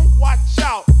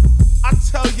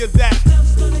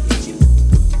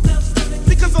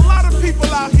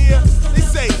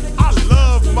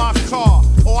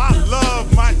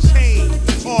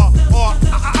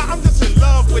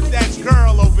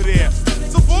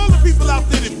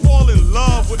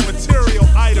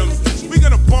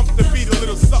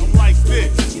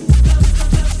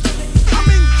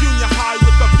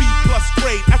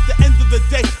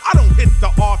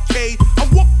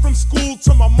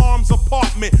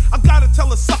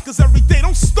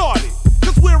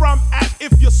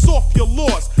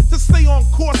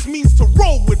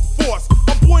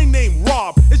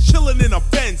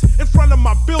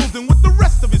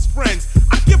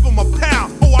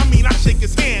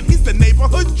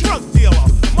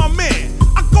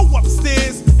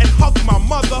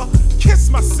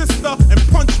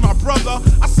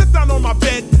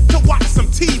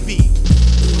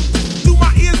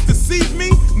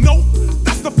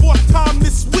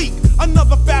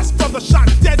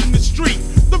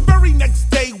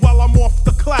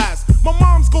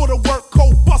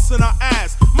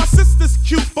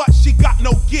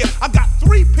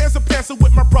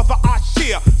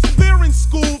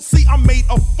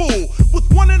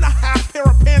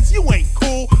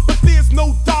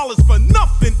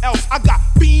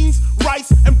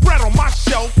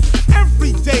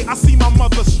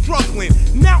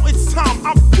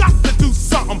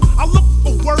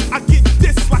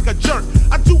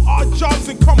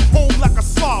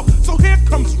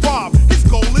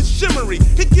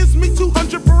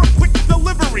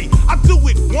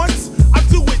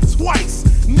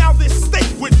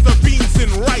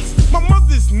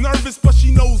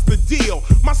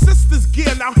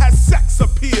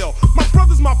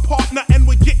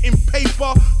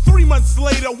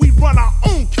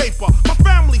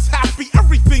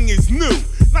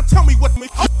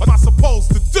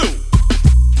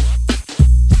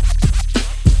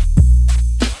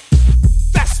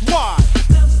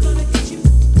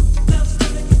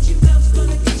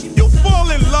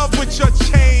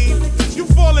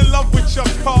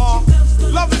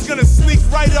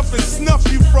right up and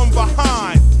snuff you from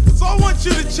behind. So I want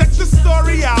you to check the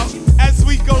story out as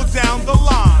we go down the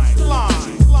line.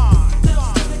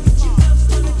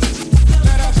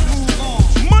 Let us move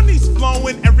on. Money's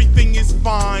flowing, everything is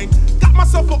fine. Got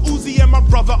myself a Uzi and my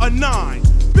brother a 9.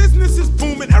 Business is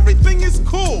booming, everything is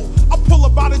cool. I pull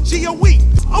about a G a week,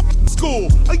 up school.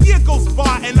 A year goes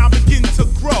by and I begin to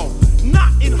grow.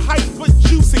 Not in height, but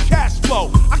juice and cash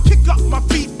flow. I kick up my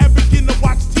feet and begin to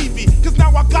watch TV. Cause now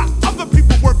I got other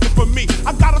people working for me.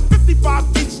 I got a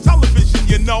 55-inch television,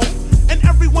 you know. And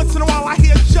every once in a while I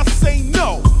hear just say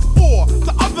no. Or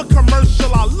the other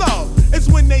commercial I love is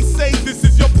when they say this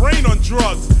is your brain on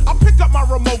drugs. I pick up my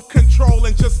remote control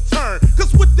and just turn.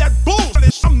 Cause with that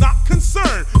bullshit, I'm not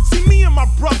concerned. See me and my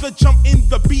brother jump in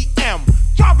the BM.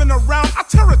 Driving around our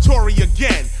territory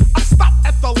again. I stop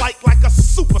at the light like a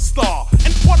superstar.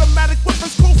 And automatic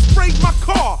weapons go spray my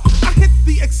car. I hit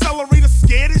the accelerator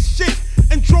scared as shit.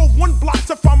 And drove 1 block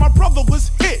to find my brother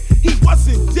was hit. He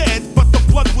wasn't dead, but the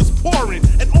blood was pouring.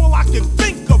 And all I could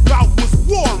think about was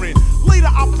Warren. Later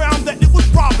I found that it was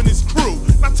robbing his crew.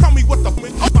 Now tell me what the f***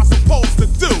 am I supposed to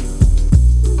do?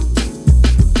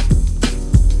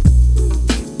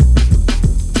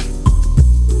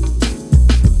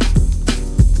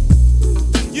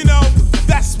 You know,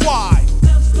 that's why.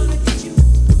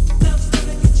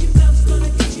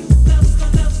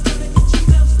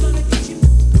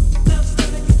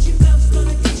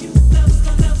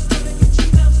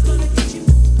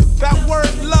 That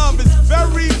word love is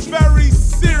very, very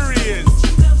serious.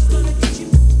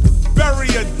 Very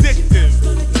addictive.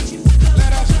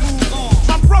 Let us move on.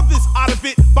 My brother's out of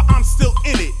it, but I'm still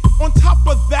in it. On top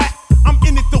of that, I'm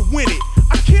in it to win it.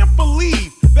 I can't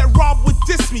believe that Rob would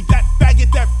diss me. That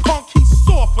faggot, that punk, he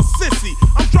saw for sissy.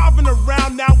 I'm driving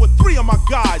around now with 3 of my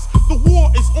guys. The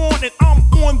war is on and I'm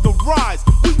on the rise.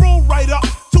 We roll right up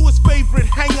to his favorite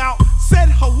hangout. Said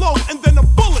hello and then the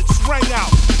bullets rang out.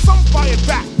 Some fired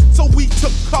back, so we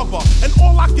took cover. And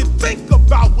all I could think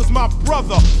about was my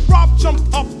brother. Rob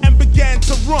jumped up and began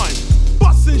to run,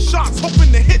 busting shots,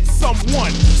 hoping to hit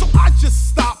someone. So I just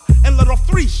stopped and let off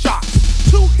 3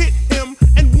 shots. 2 hit him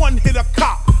and 1 hit a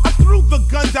cop. I threw the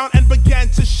gun down and began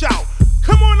to shout,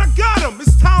 "Come on, I got him,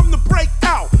 it's time to break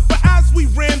out." But as we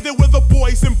ran, there were the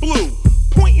boys in blue,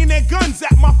 pointing their guns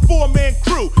at my 4-man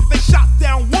crew. They shot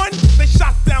down 1, they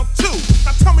shot down 2.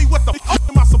 Now tell me what the f***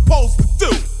 am I supposed to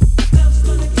do?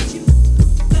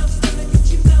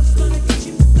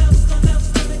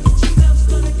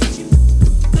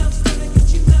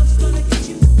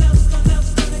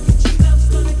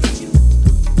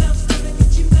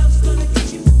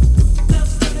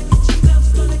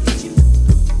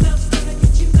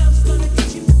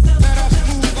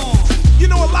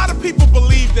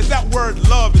 That word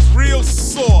love is real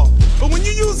sore. But when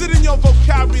you use it in your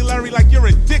vocabulary like you're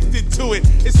addicted to it,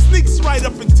 it sneaks right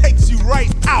up and takes you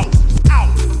right out.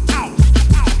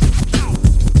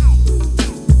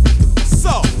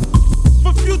 So,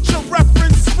 for future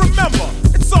reference, remember,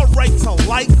 it's alright to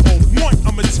like or want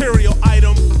a material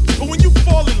item, but when you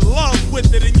fall in love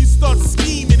with it and you start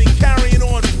scheming and carrying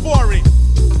on for it,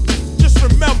 just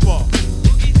remember,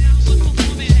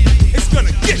 it's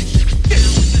gonna get you.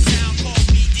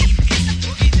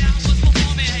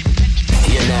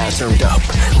 You're now turned up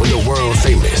with the world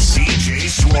famous DJ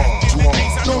Swann.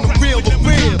 On the real, the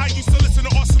real. I used to listen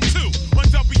to Awesome 2 on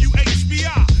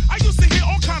WHBI. I used to hear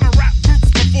all kind of rap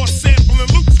groups before sampling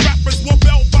loops. Rappers wore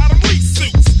bell-bottom lease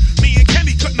suits. Me and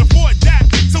Kenny couldn't afford that,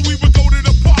 so we would go to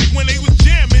the park when they was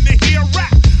jamming to hear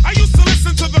rap. I used to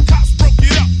listen to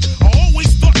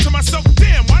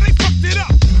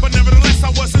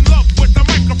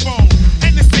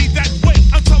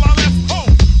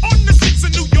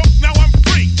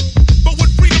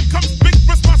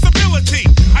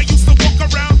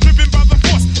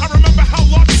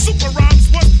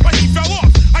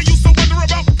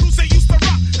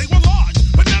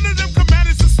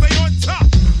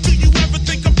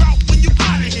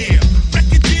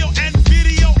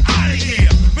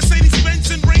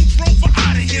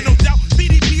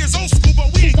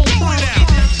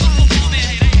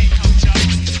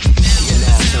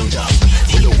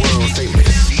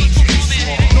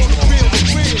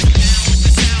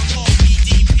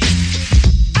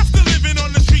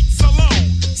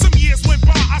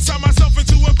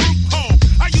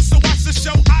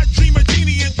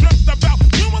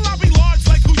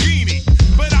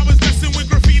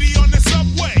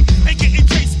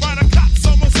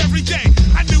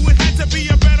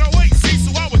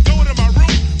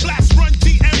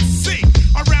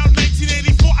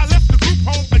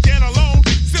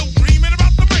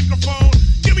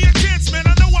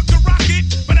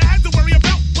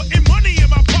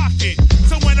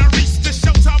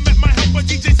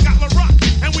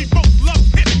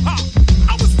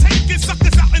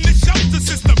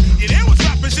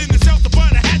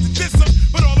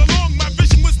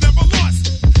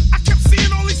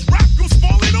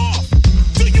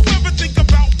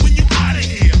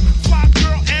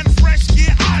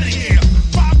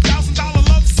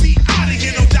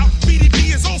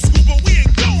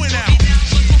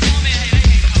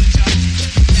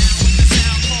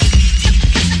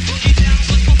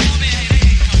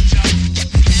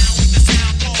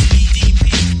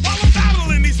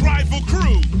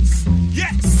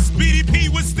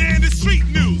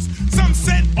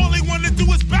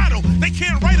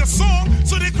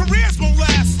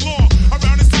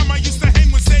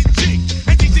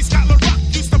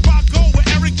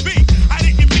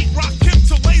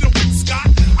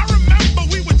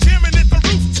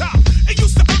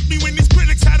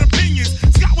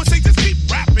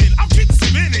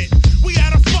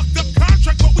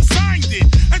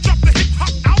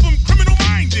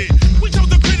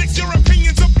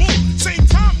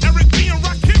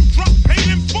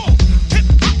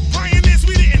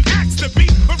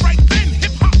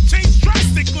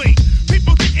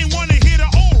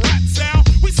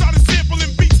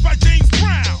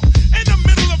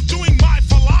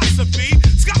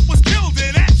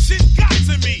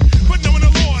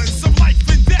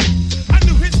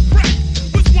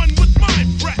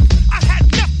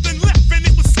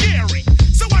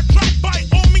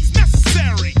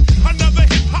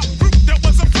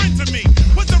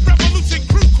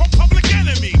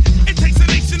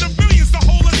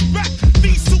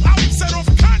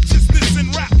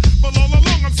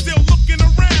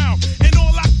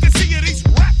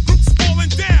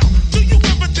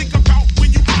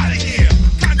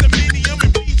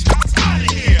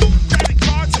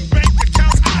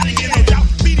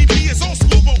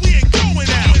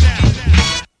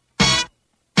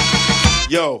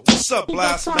Yo, what's up,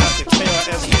 Blast Master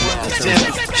KRS?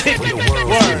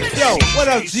 Word. Yo, what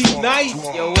up, G Nice?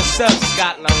 Yo, what's up,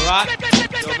 Scott LaRock?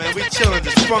 Yo, man, we chillin'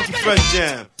 this funky fresh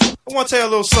jam. I want to tell you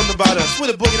a little something about us. We're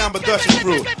the Boogie Down Production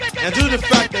crew. And due to the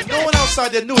fact that no one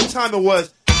outside there knew what time it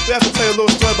was, we have to tell you a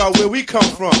little story about where we come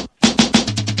from.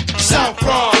 South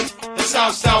Bronx, the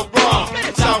South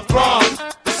Bronx, South Bronx,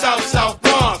 the South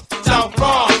Bronx, South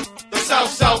Bronx, the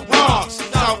South Bronx,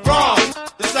 South Bronx,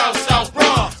 the South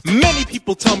Bronx. Many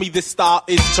people tell me this style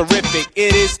is terrific.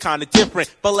 It is kinda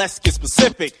different, but let's get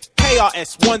specific.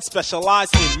 KRS-One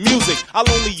specialized in music. I'll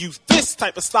only use this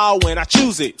type of style when I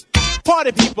choose it.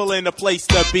 Party people in the place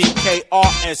to be.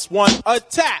 KRS-One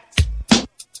attacked.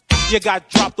 You got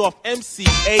dropped off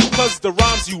MCA cause the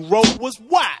rhymes you wrote was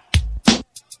whack.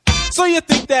 So you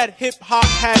think that hip-hop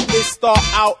had its start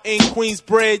out in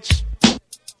Queensbridge?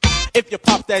 If you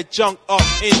pop that junk up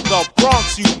in the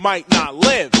Bronx, you might not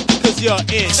live, cause you're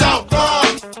in South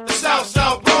Bronx, the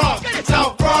South Bronx,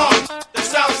 South Bronx, the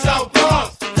South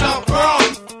Bronx, South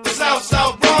Bronx, the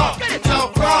South Bronx,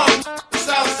 South Bronx, the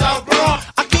South Bronx.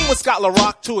 I came with Scott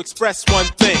LaRock to express one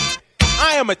thing.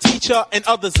 I am a teacher and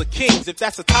others are kings. If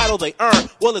that's a title they earn,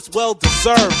 well, it's well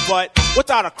deserved. But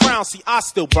without a crown, see, I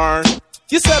still burn.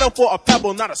 You settle for a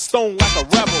pebble, not a stone like a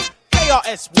rebel.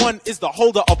 KRS-One is the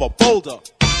holder of a boulder.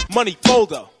 Money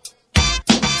folder.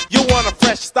 You want a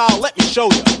fresh style? Let me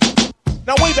show you.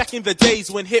 Now way back in the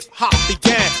days when hip-hop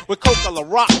began, with Coca,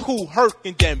 LaRock, Kool Herc,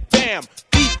 and then bam,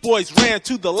 these boys ran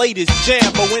to the latest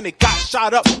jam. But when it got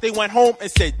shot up, they went home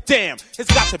and said, damn,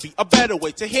 it's got to be a better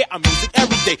way to hear our music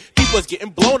every day. People's getting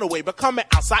blown away, but coming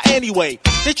outside anyway.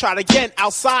 They tried again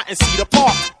outside and see the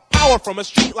park. Power from a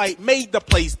street light made the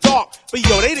place dark. But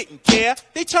yo, they didn't care,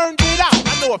 they turned it out.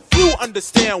 I know a few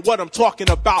understand what I'm talking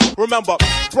about. Remember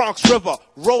Bronx River,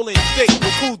 rolling thick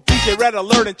with cool DJ Red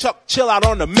Alert and Chuck Chill Out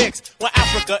on the mix. When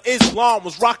Africa Islam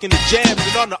was rocking the jams,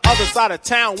 and on the other side of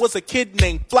town was a kid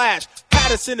named Flash.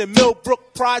 Patterson and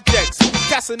Millbrook projects,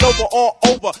 Casanova all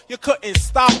over, you couldn't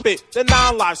stop it. The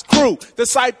Nine Lives crew, the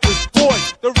Cypress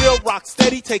Boys, the real rock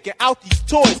steady taking out these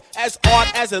toys. As odd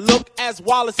as it looked, as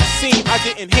wild as it seemed, I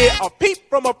didn't hear a peep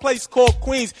from a place called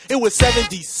Queens. It was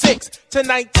 76 to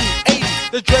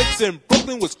 1980, the dreads in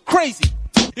Brooklyn was crazy.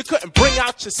 You couldn't bring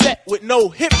out your set with no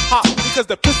hip-hop because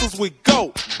the pistols would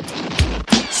go.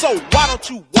 So why don't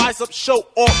you wise up, show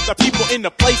off the people in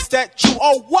the place that you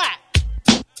are whack?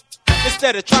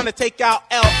 Instead of trying to take out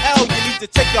LL, you need to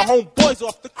take your homeboys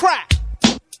off the crack.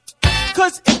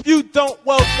 Cause if you don't,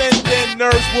 well then their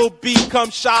nerves will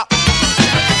become shot.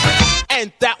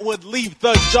 And that would leave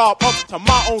the job up to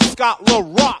my own Scott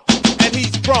LaRock. And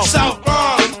he's from South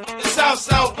Bronx, the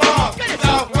South Bronx,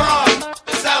 South Bronx,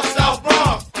 the South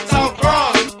Bronx, South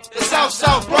Bronx, the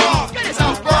South Bronx,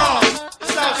 South Bronx, the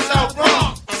South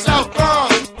Bronx, South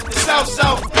Bronx, the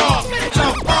South Bronx, South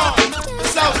Bronx,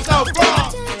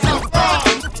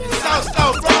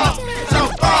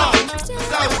 the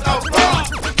South Bronx.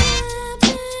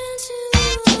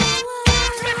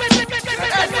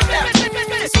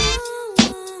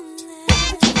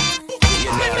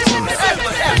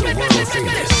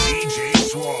 DJ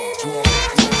Swann.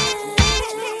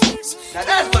 Now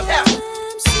that's what happened.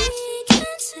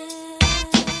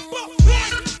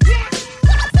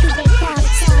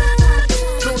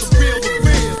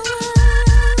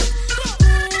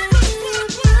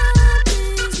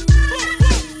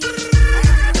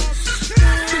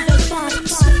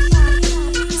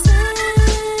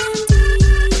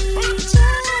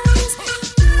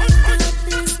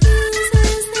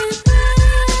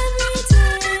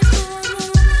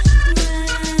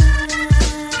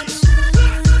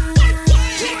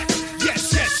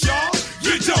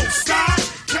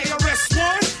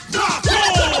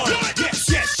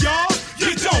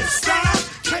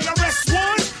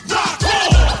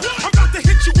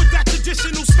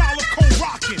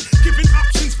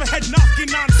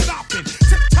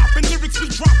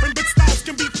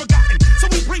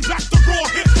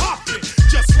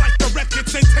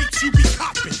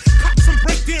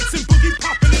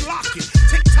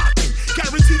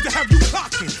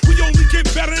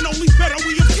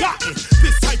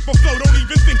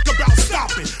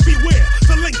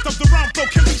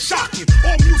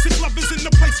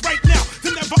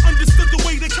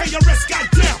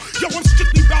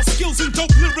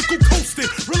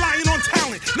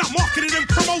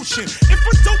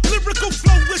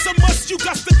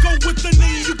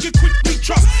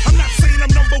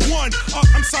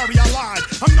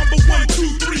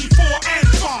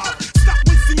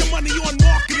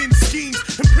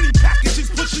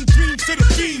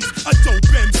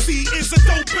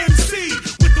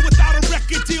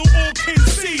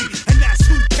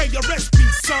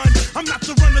 I'm not the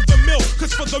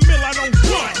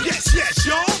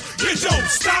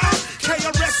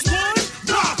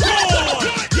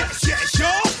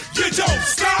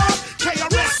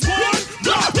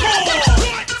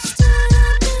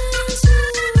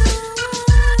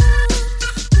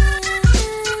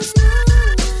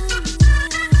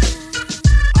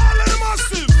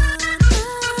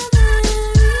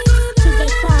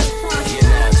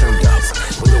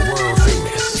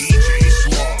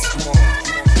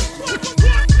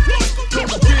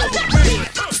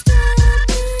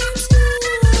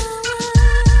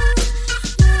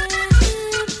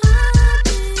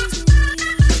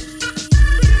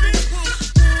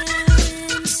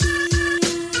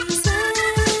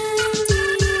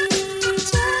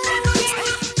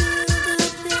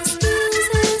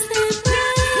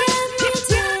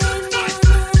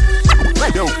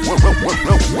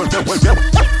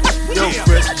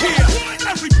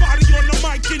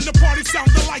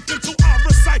life until I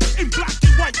recite in black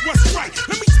and white what's right.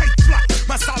 Let me take flight.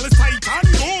 My style is tight and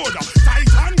good. Tight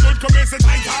and good, commence it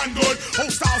tight and good. Whole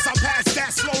styles I pass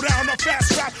that, slow down or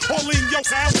fast rap. All in your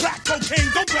sound, crack cocaine,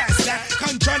 don't blast that.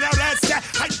 Conjure out as that,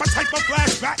 hyper type of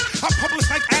flashback. I publish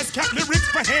like ASCAP lyrics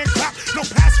for hand clap. No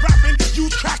pass rapping,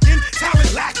 you tracking,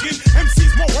 talent lacking.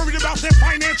 MCs more worried about their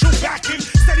financial backing.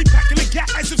 Steady packing the gap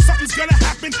as if something's gonna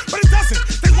happen, but it doesn't.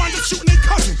 They wind up shooting their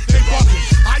cousin, they bugging.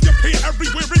 I appear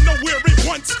everywhere and nowhere at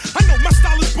once. I know my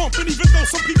style is bumping, even though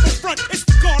some people front. It's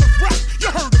the god of rap, you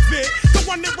heard of it. The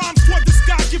one that rhymes toward the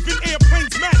sky, giving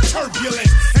airplanes mad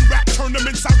turbulence. And rap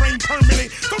tournaments, I reign permanent.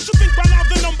 Don't you think by now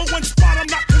the number one spot, I'm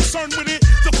not concerned with it.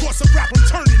 The course of rap, I'm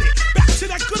turning it back to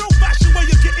that good old fashioned way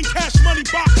of getting cash money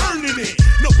by earning it.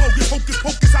 No bogus, hocus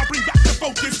pocus, I bring back the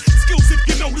focus. Skills if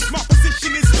you notice, my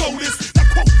position is lotus. Now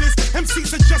quote this,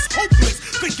 MCs are just hopeless.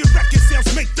 Thinking record sales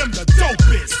make them the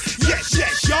dopest. Yes,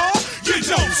 yes, y'all, you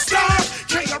don't stop.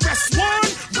 KRS-One,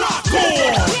 rock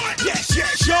on. Yes,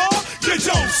 yes, y'all, you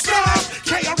don't stop.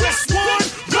 KRS-One,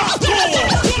 rock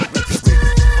on.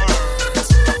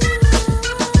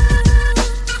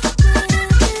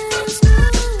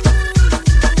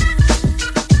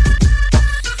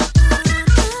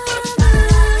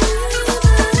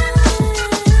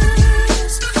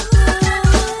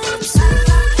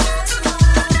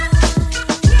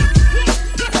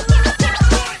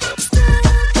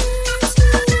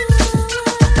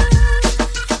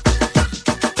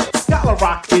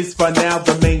 Is for now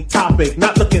the main topic.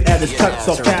 Not looking at his cuts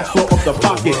or cash flow of the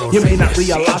pocket. You may not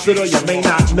realize it or you may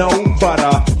not know,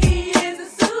 but he is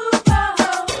a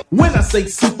super. When I say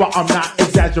super, I'm not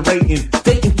exaggerating.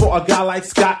 Dating for a guy like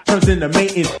Scott turns into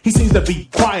mating. He seems to be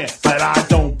quiet, but I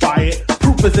don't buy it.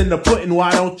 Proof is in the pudding,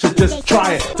 why don't you just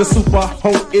try it? The super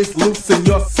hoe is loose in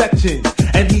your section,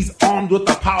 and he's armed with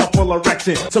a powerful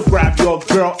erection. So grab your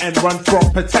girl and run for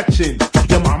protection.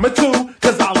 Your mama too,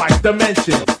 cause I like to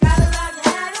mention.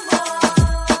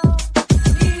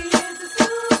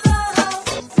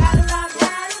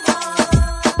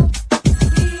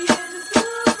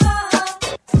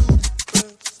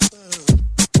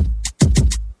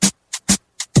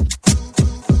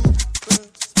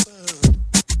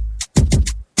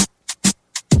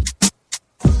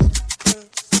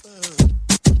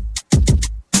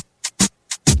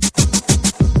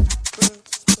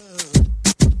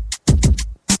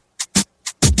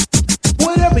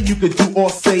 You could do or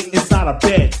say inside a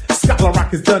bed. Scott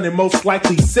LaRock has done it, most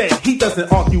likely said. He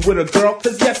doesn't argue with a girl,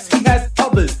 cause yes, he has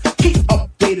others. Keep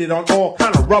updated on all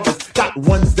kind of rubbers. Got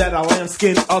ones that are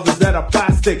lambskin, others that are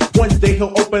plastic. One day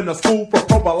he'll open a school for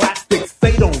prophylactics.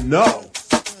 They don't know.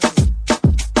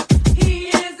 He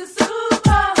is the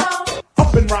super.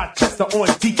 Up in Rochester on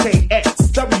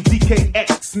DKX,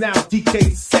 WDKX, now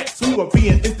DK Sex. We were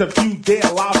being interviewed there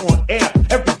live on air.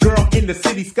 Every girl in the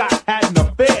city, Scott had an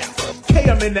affair.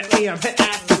 KM in the AM had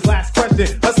asked his last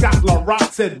question, but Scott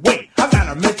LaRock said, wait, I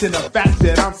gotta mention the fact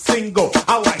that I'm single.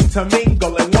 I like to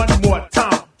mingle, and one more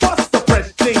time, bust the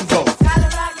fresh jingle.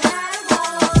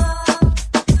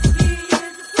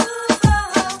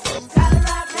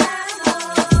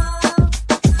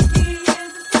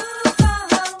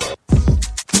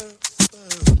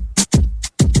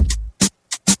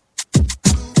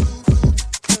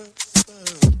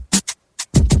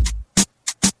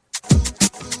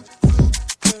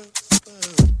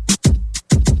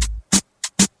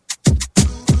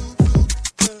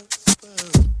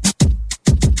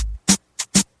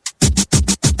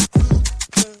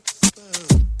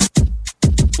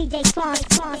 DJ Swann.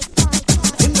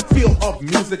 In the field of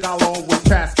music, I'll always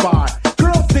pass by.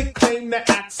 Girls that claim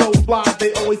to act so fly,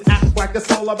 they always act like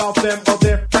it's all about them or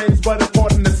their friends. But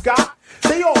according to Scott,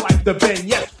 they all like the bend.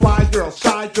 Yes, fly girls,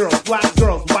 shy girls, black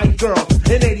girls, white girls.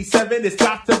 In 87, it's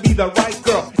got to be the right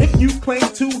girl. If you claim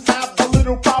to have a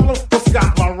little problem, well,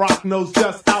 Scott LaRock knows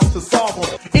just how to solve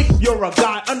them. If you're a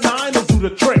guy, a 9 will do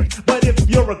the trick. But if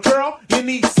you're a girl, you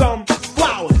need some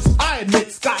flowers. I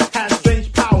admit Scott has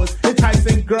strange powers,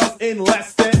 enticing girls in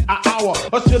less than an hour,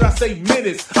 or should I say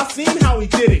minutes. I've seen how he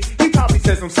did it. He probably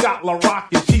says I'm Scott LaRock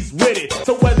and she's with it.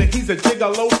 So whether he's a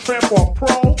gigolo, tramp, or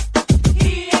pro,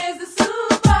 He is the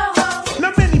super.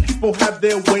 now many people have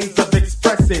their ways of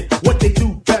expressing what they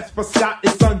do best. For Scott,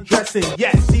 it's undressing.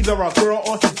 Yes, either a girl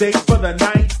or his date for the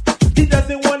night. He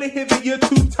doesn't want to hear that you're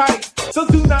too tight. So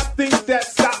do not think that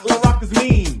Scott LaRock is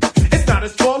mean. It's not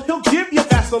his fault, he'll give you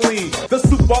Vaseline. The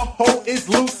super hoe is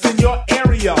loose in your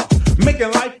area,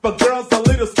 making life for girls a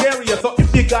little scarier. So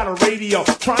if you got a radio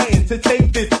trying to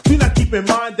take this, do not keep in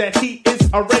mind that he is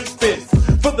a rapist.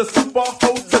 For the super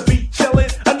hoe to be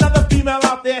chillin', another female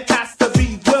out there has to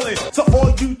be willing. So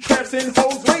all you tramps and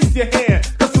hoes, raise your hand,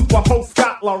 cause super hoe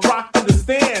Scott LaRock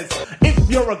understand.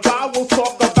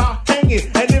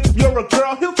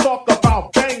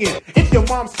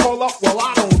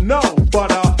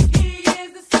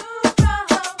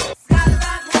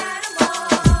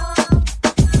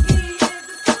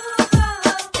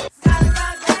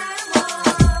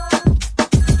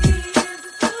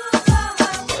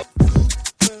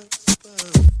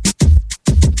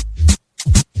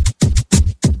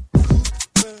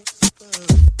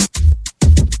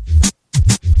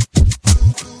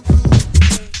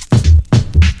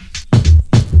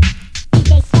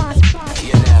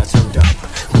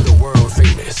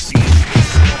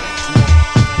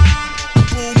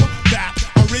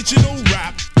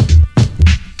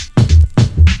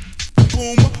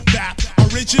 boom, bap,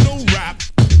 original rap.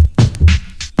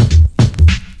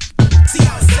 See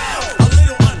how it sound, a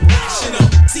little unrational.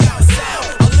 See how it sound,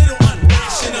 a little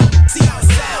unrational. See how it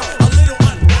sound, a little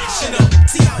unrational.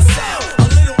 See how it sound, a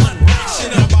little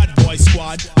unrational. Bad boy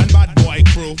squad and bad boy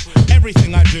crew.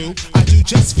 Everything I do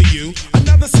just for you.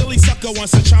 Another silly sucker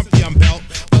wants a champion belt,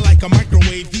 but like a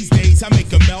microwave these days I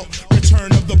make a melt.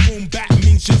 Return of the boom bap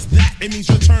means just that. It means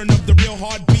return of the real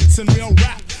hard beats and real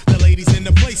rap. The ladies in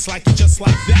the place like it just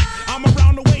like that. I'm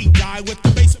around the way guy with the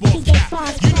baseball cap.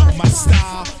 You know my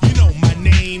style, you know my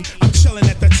name. I'm chilling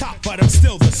at the top, but I'm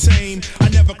still the same. I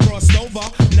never crossed over,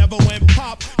 never went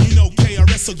pop. You know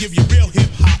KRS will give you real hip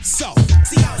hop. So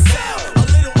see how it sound, a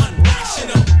little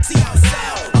unrational. See how it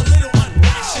sound, a little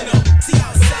unrational. See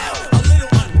how it sound, a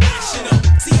little unrational.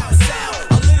 See how it sound,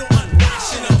 a little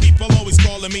unrational. People always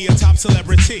calling me a top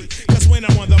celebrity, cause when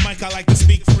I'm on the mic I like to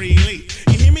speak freely.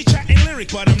 You hear me chatting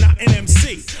lyric, but I'm not an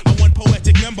MC. I'm one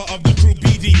poetic member of the crew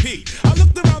BDP. I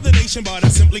looked around the nation, but I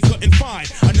simply couldn't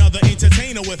find another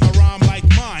entertainer with a rhyme like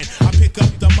mine. I pick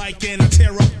up the mic and I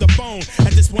tear up the phone.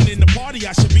 At this point in the party,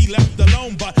 I should be left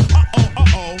alone, but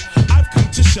uh-oh, I've come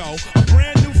to show a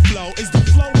brand new flow. Is the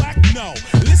flow whack? No.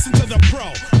 Listen to the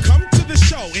pro. Come to the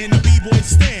show in the b-boy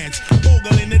stands.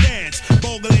 Bogle in the dance.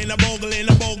 Bogle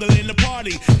in the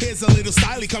party. Here's a little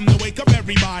styly, come to wake up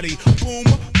everybody. Boom,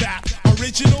 bap,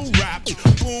 original rap.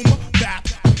 Boom, bap,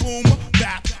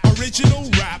 original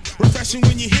rap. Refreshing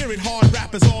when you hear it, hard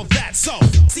rap is all that. So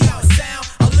see how it sound,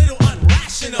 a little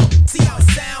unrational. See how it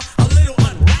sound, a little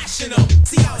unrational.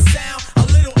 See how it sound, a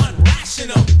little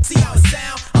unrational. See how it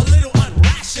sound, a little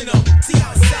unrational. See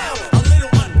how it sound, a little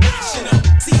unrational.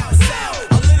 See how it sound,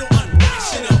 a little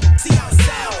unrational. See how it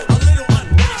sound, a little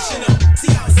unrational.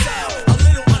 See how it sound, a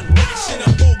little unrational.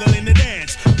 Bogle in the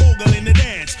dance, bogle in the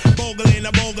dance, bogle in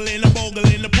the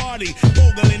party,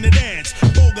 bogle in the dance,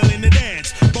 bogle in the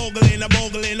dance, bogle in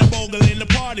the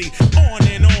party. On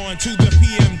and on to the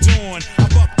PM dawn. I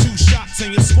buck 2 shots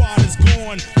and your squad is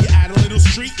gone. You add a little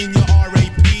street in your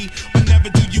RAP, but never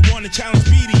do you want to challenge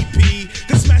BDP.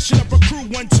 Cause smashing up a crew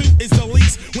 1-2 is the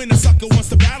least. When a sucker wants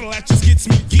to battle, that just gets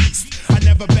me geeked. I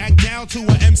never back down to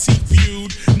an MC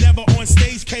feud. Never on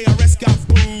stage, KRS got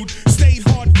booed. Stayed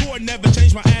hardcore, never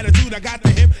changed my attitude. I got the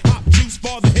hip hop juice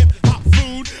for the hip hop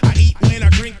food. I eat when I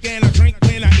drink and I drink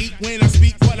when I eat. When I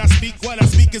speak, what I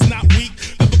speak is not weak.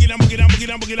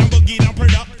 The boogie, I'm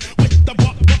put up with the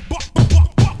buck.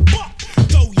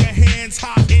 Throw your hands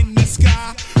high in the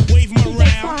sky, wave them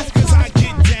around, cause I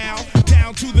get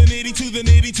down to the nitty,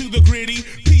 to the gritty.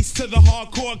 Peace to the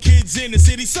hardcore kids in the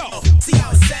city. So see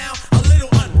how it sound, a little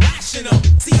unrational.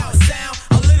 See how it sound,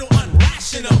 a little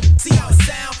unrational. See how it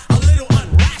sound, a little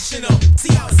unrational.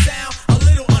 See how it sound, a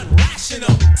little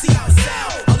unrational. See how it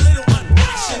sound, a little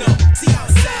unrational. See how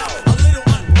it sound, a little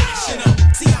unrational.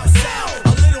 See how it sound,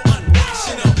 a little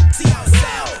unrational. See how it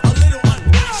sound, a little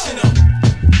unrational.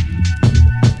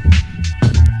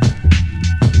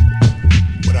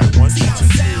 what I want you to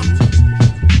do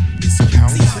is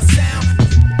count See how it sound.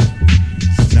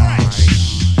 9,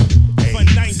 8, for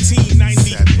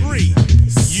 1993.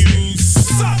 You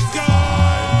suckers!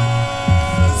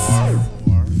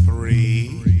 4,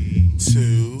 3,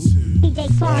 2, DJ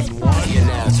Swann. You're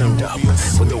now turned up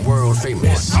with the world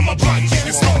famous. I'm a blunt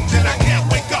getting smoked and I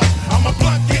can't wake up. I'm a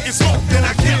blunt getting smoked and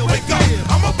I can't wake up.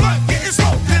 I'm a blunt getting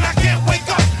smoked and I can't wake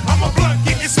up. I'm a blunt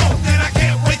getting smoked and I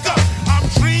can't wake up. I'm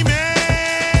dreaming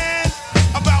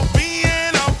about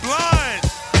being a blunt.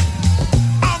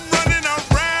 I'm running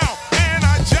around and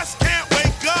I just can't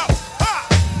wake up. Ha!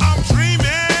 I'm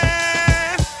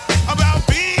dreaming about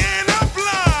being a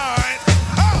blunt.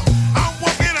 Ha! I'm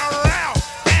walking around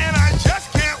and I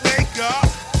just can't wake up.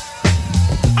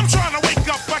 I'm trying to wake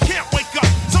up, I can't wake up,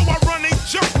 so I run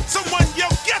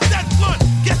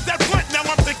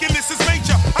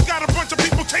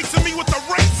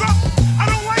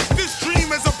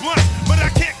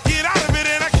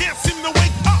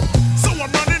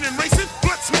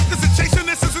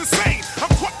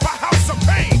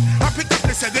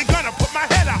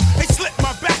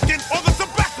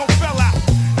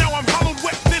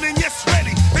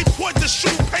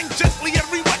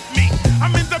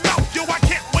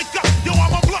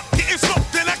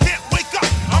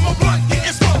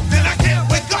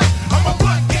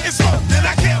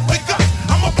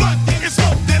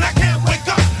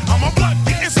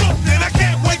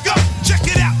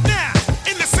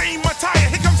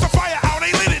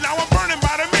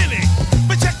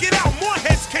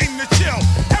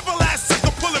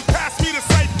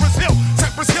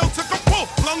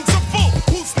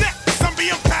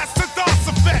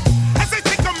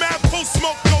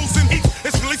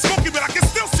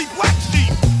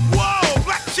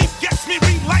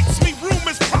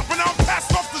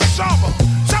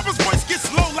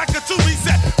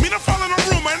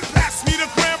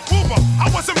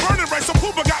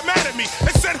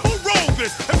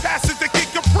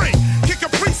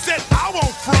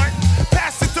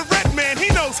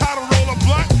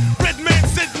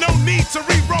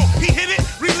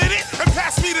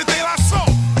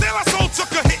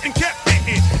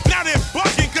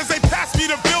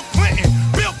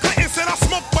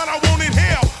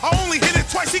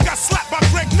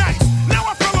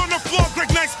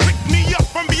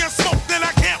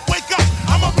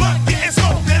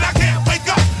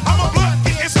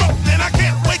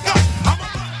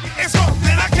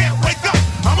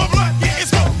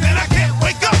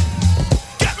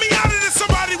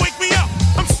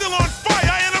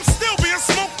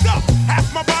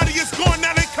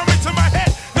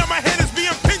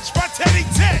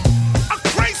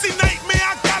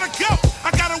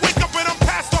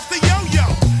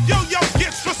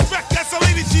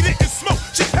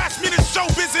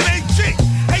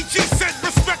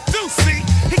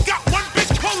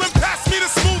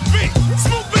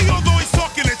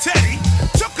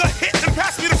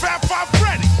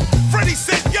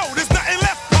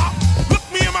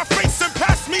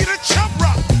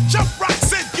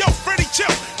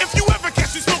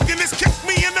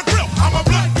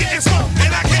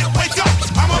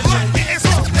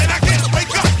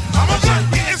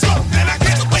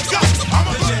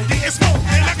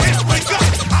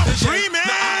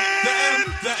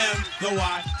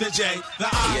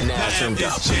turned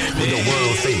up with the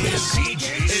world famous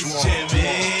DJ Swann.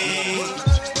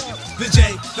 The J,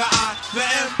 the I, the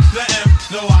M, the M,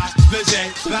 the Y, the J,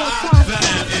 the I, the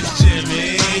M. It's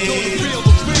Jimmy.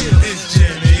 It's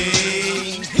Jimmy.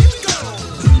 Here we go.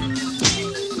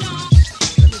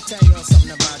 Let me tell y'all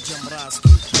something about Jim Broski.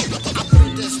 I put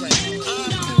it this way.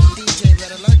 I'm cool DJ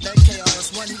Red Alert. That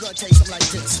KRS-One, you gonna take something like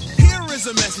this. Here is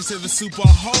a message to the super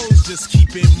hoes. Just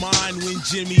keep in mind when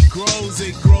Jimmy grows,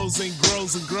 it grows and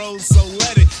grows and grows, so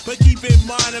let it. But keep in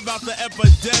mind about the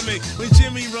epidemic. When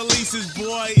Jimmy releases,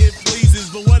 boy, it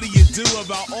pleases. But what do you do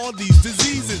about all these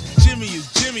diseases? Jimmy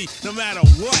is Jimmy, no matter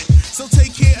what. So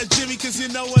take care of Jimmy, cause you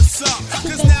know what's up.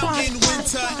 Cause now in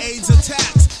winter, AIDS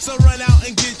attacks. So run out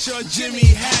and get your Jimmy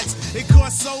hats. It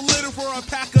costs so little for a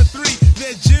pack of 3.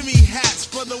 They're Jimmy hats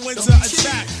for the winter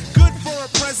attack. Good for a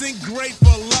present, great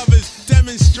for lovers.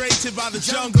 Demonstrated by the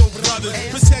Jungle Brothers.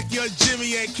 Protect your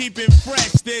Jimmy and keep him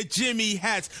fresh. They're Jimmy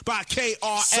hats by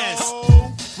KRS.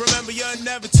 So, remember you're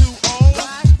never too old.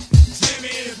 Jimmy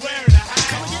is wearing a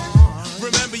hat.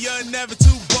 Remember you're never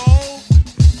too bold.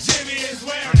 Jimmy is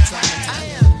wearing a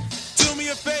hat. Do me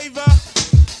a favor,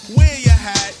 wear your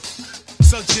hat.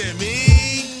 So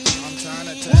Jimmy,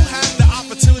 we'll have the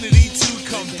opportunity to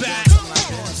come back.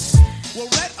 Well,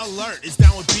 Red Alert is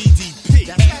down with BDP.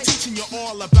 Teaching you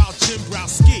all about Jim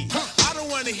Browski. I don't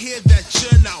want to hear that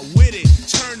you're not with it.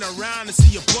 Turn around and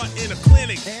see your butt in a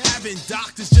clinic. Having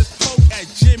doctors just poke at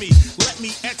Jimmy. Let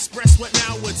me express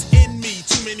what's in me.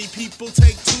 Too many people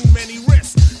take too many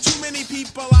risks. Too many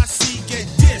people I see get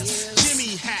dissed.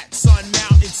 Jimmy hats are now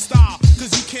in style.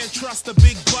 Cause you can't trust a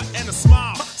big butt and a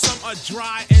smile. Some are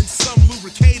dry and some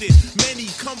lubricated. Many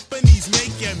companies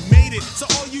make and made it. So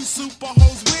all you super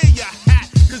hoes, wear your hat.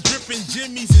 Cause dripping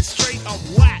Jimmy's is straight up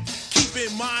whack. Keep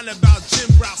in mind about Jim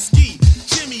Browski.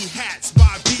 Jimmy hats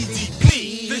by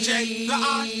BDP. The J, the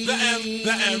I, the M,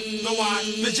 the M, the Y.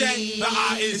 The J, the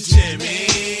I is Jimmy.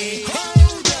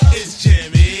 It's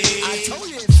Jimmy. I told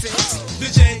you it fits. The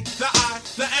J, the I,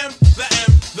 the M, the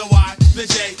M, the Y. The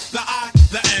J, the I,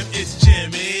 the M is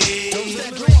Jimmy. Don't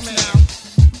let go of me now.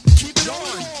 Keep it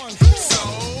on. So,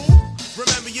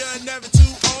 remember you're never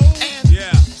too old. And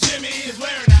yeah, Jimmy is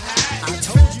wearing a hat. I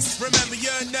told you. Remember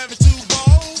you're never too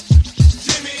bold.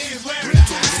 Jimmy is wearing a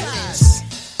hat.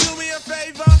 Do me a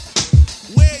favor,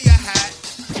 wear your hat.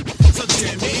 So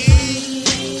Jimmy,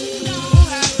 we'll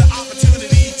have the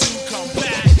opportunity to come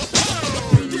back.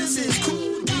 This is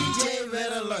cool DJ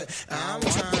Red Alert. I'm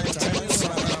trying to tell you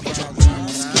something about Jim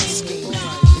Broski.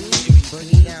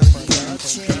 Boogie down for your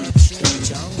chin.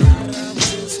 Jungle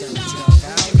Brothers, your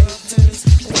violators.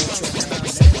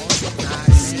 I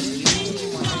see you,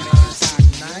 my man's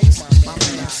nice. My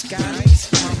man Skies,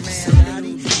 my man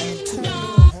Roddy, and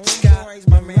cool Scott,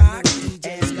 my man Rock.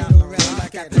 And Scott Loretta,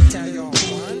 like I can tell y'all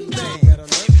one thing.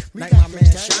 Like my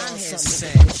man Sean has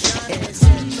said. And so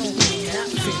you know we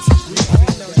have fits. We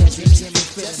all know that Jimmy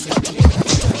fits. And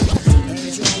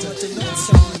you don't want to know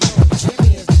something.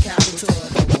 Jimmy is the capital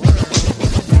of the world.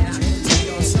 And I can tell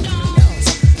y'all something else.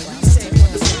 When I say when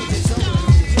the world is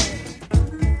over,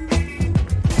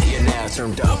 You're now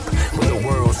turned up with the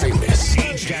world famous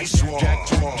DJ Swann.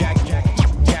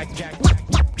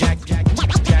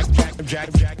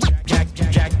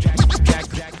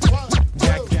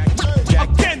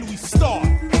 Again we start.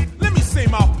 Let me say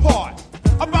my part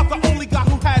about the only guy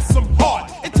who has some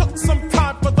heart. It took some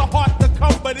time for the heart to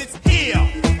come, but it's here,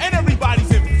 and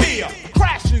everybody's in fear,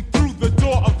 crashing through the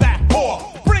door of that whore,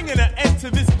 bringing an end to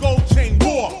this gold chain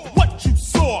war. What you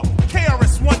saw,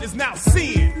 KRS-One is now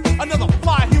seeing another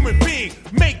fly human being,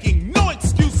 making no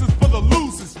excuses for the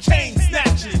losers, chain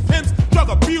snatchers, pimps, drug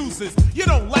abusers. You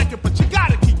don't like it, but you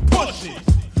gotta keep pushing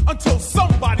until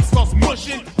somebody starts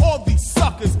mushing all these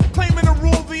suckers claiming to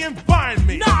rule the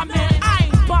environment. Nah, man, I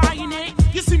ain't buying it.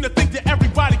 You seem to think that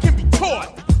everybody can be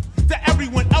taught, that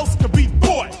everyone else can be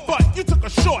bought, but you took a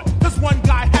short, cause one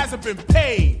guy hasn't been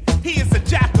paid. He is a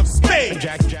jack of spades.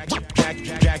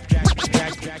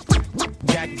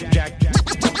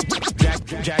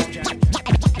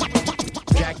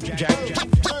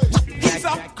 He's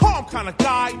a calm kind of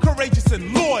guy, courageous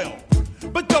and loyal,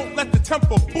 but don't let the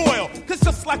temper boil, cause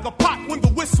just like a pot when the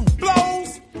whistle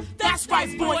blows, That's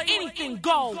right, boy, anything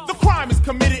goes. the crime is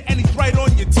committed and he's right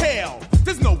on your tail.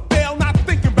 There's no bail, not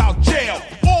thinking about jail.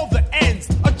 All the ends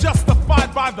are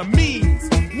justified by the means.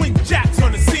 When Jack's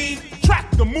on the scene, track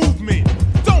the movement.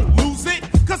 Don't lose it,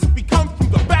 cause if he comes from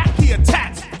the back, he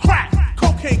attacks. Crack,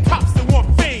 cocaine cops that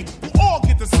want fame will all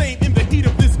get the same in the heat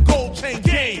of this gold chain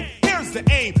game. Here's the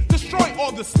aim, destroy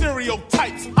all the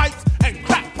stereotypes, hypes, and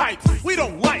crack pipes. We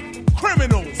don't like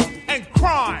criminals and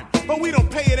crime, but we don't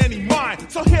pay it any mind.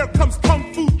 So here comes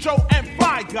Kung Fu Joe and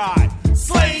Fly Guy.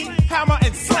 Slave, hammer,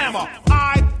 and slammer.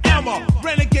 I am a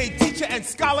renegade teacher and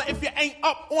scholar. If you ain't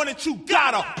up on it, you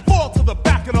gotta fall to the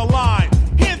back of the line.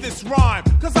 Hear this rhyme,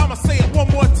 cause I'ma say it one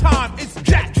more time. It's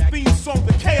Jack's theme song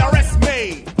that KRS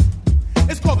made.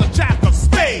 It's called the Jack of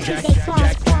Spades. Jack,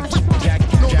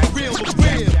 the real, the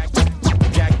real.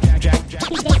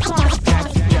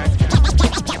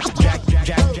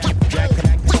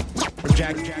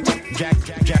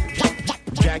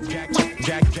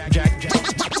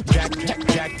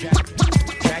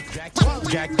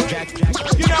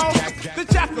 You know, the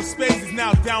Jack of Spades is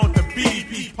now down with the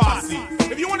BDP posse.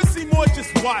 If you want to see more,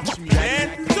 just watch me,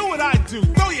 man. Do what I do.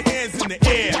 Throw your hands in the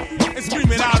air and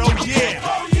scream it out, oh yeah.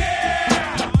 Oh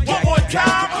yeah. One more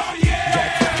time. Oh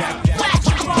yeah.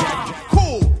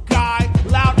 Cool guy,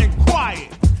 loud and quiet.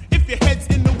 If your head's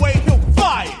in the way, he'll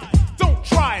fly it. Don't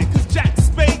try it, cause Jack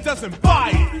Spade doesn't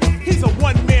buy it. He's a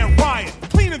one-man riot,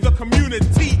 cleaning the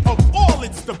community of all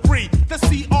its debris. The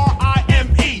CRIME.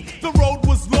 The road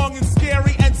was long and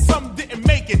scary, and some didn't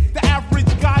make it. The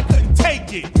average guy couldn't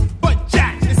take it. But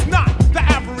Jack is not the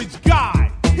average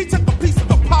guy. He took a piece of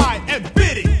the pie and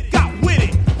bit it. Got with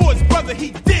it. For his brother,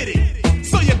 he did it.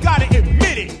 So you gotta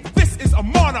admit it. This is a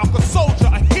monarch, a soldier,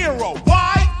 a hero.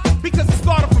 Why? Because he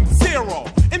started from zero.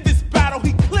 In this battle,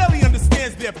 he clearly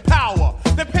understands their power.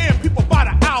 They're paying people by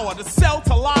the hour to sell,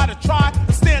 to lie, to try,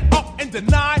 to stand up and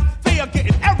deny. They are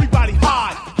getting everybody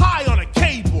high on a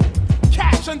cable.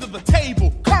 Cash under the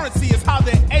table. Currency is how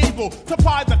they're able to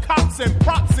buy the cops and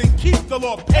props and keep the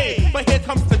law paid. But here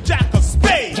comes the Jack of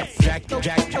Spades.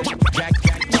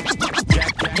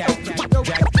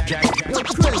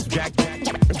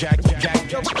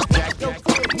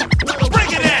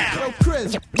 Bring it down. Yo,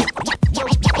 Chris.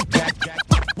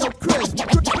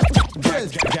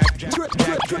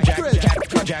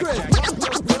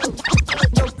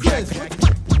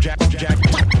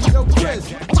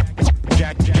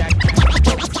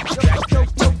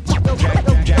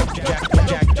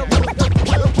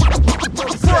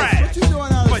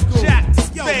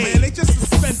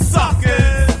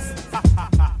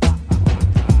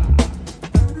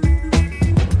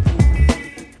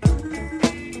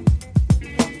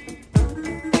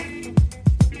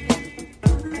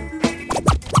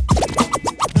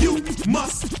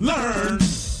 Learn.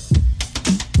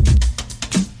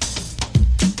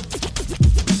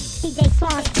 DJ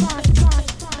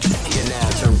Swann. You're now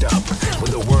turned up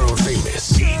with the world famous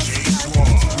DJ Swann.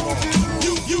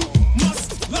 You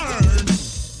must learn.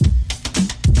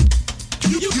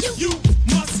 You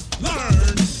must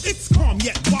learn. It's calm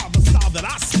yet wild, the style that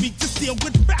I speak. Just deal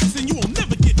with facts and you will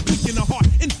never get weak in the heart.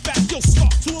 In fact, you'll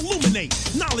start to illuminate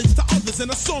knowledge to others in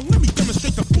a song. Let me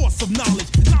demonstrate the force of knowledge.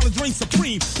 Knowledge reigns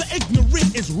supreme. The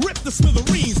ignorant is ripped to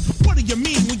smithereens. What do you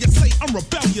mean when you say I'm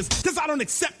rebellious? Cause I don't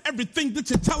accept everything that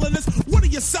you're telling us. What are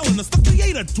you selling us? The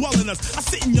creator dwelling us. I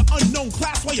sit in your unknown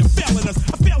class while you're failing us.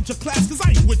 I failed your class cause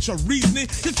I ain't with your reasoning.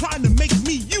 You're trying to make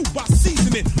me you by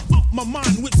seasoning up my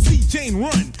mind with C. Jane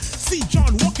Run. See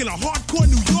John walking a hardcore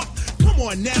New York. Come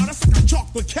on now, that's like a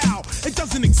chocolate cow. It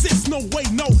doesn't exist, no way,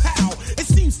 no how. It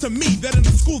seems to me that in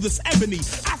a school this ebony,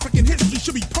 African history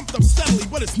should be pumped up steadily,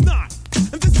 but it's not.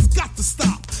 And this has got to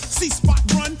stop. See spot,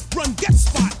 run, get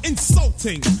spot.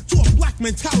 Insulting to a black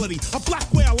mentality, a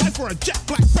black way of life or a jet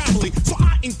black family. So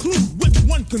I include with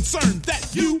one concern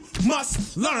that you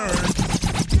must learn.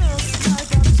 Just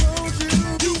like I told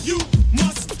you. You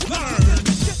must learn.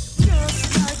 Just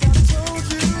like I told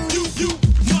you. You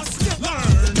must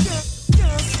learn.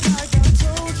 Just like I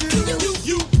told you.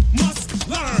 You must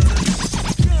learn.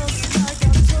 Just like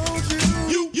I told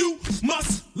you. You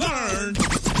must learn.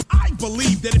 I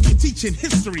believe that if you're teaching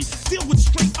history, deal with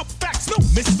straight up facts, no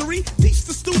mystery. Teach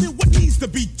the student what needs to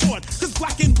be taught. Cause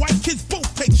black and white kids both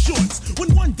take shorts.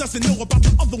 When one doesn't know about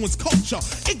the other one's culture,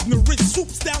 ignorance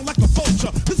swoops down like a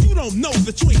vulture. Cause you don't know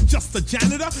that you ain't just a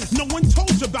janitor. No one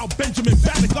told you about Benjamin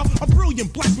Banneker, a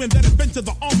brilliant black man that invented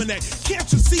the almanac. Can't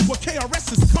you see what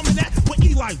KRS is coming at? With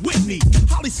Eli Whitney,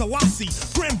 Haile Selassie,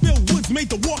 Granville Woods made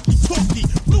the walkie-talkie.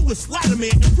 Lewis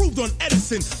Latimer improved on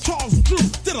Edison. Charles Drew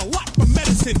did a lot for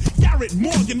medicine. Garrett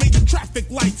Morgan made the traffic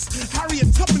lights.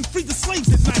 Harriet Tubman freed the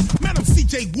slaves at night. Madam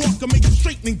C.J. Walker made the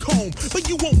straightening comb. But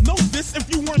you won't know this if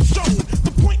you weren't shown.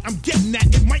 The point I'm getting at,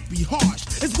 it might be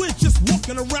harsh, is we're just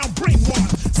walking around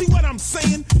brainwashed. See what I'm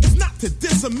saying? It's not to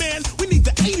diss a man. We need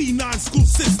the 89 school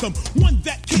system, one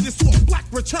that caters to a black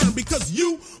return, because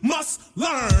you must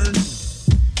learn.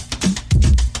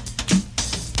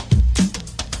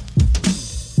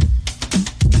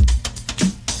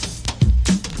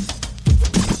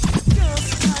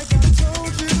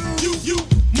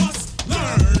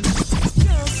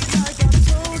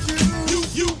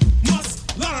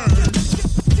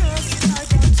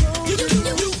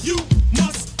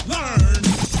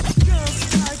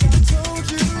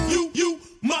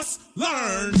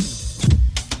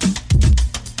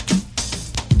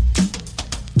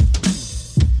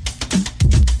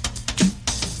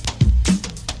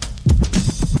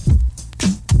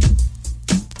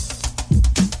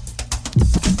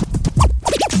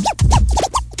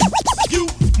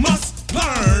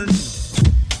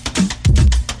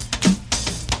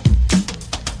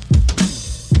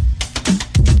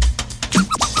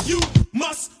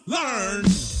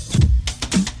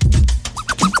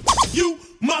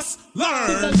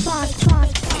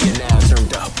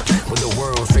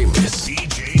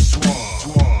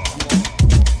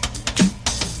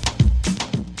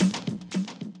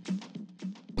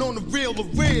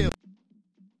 rib.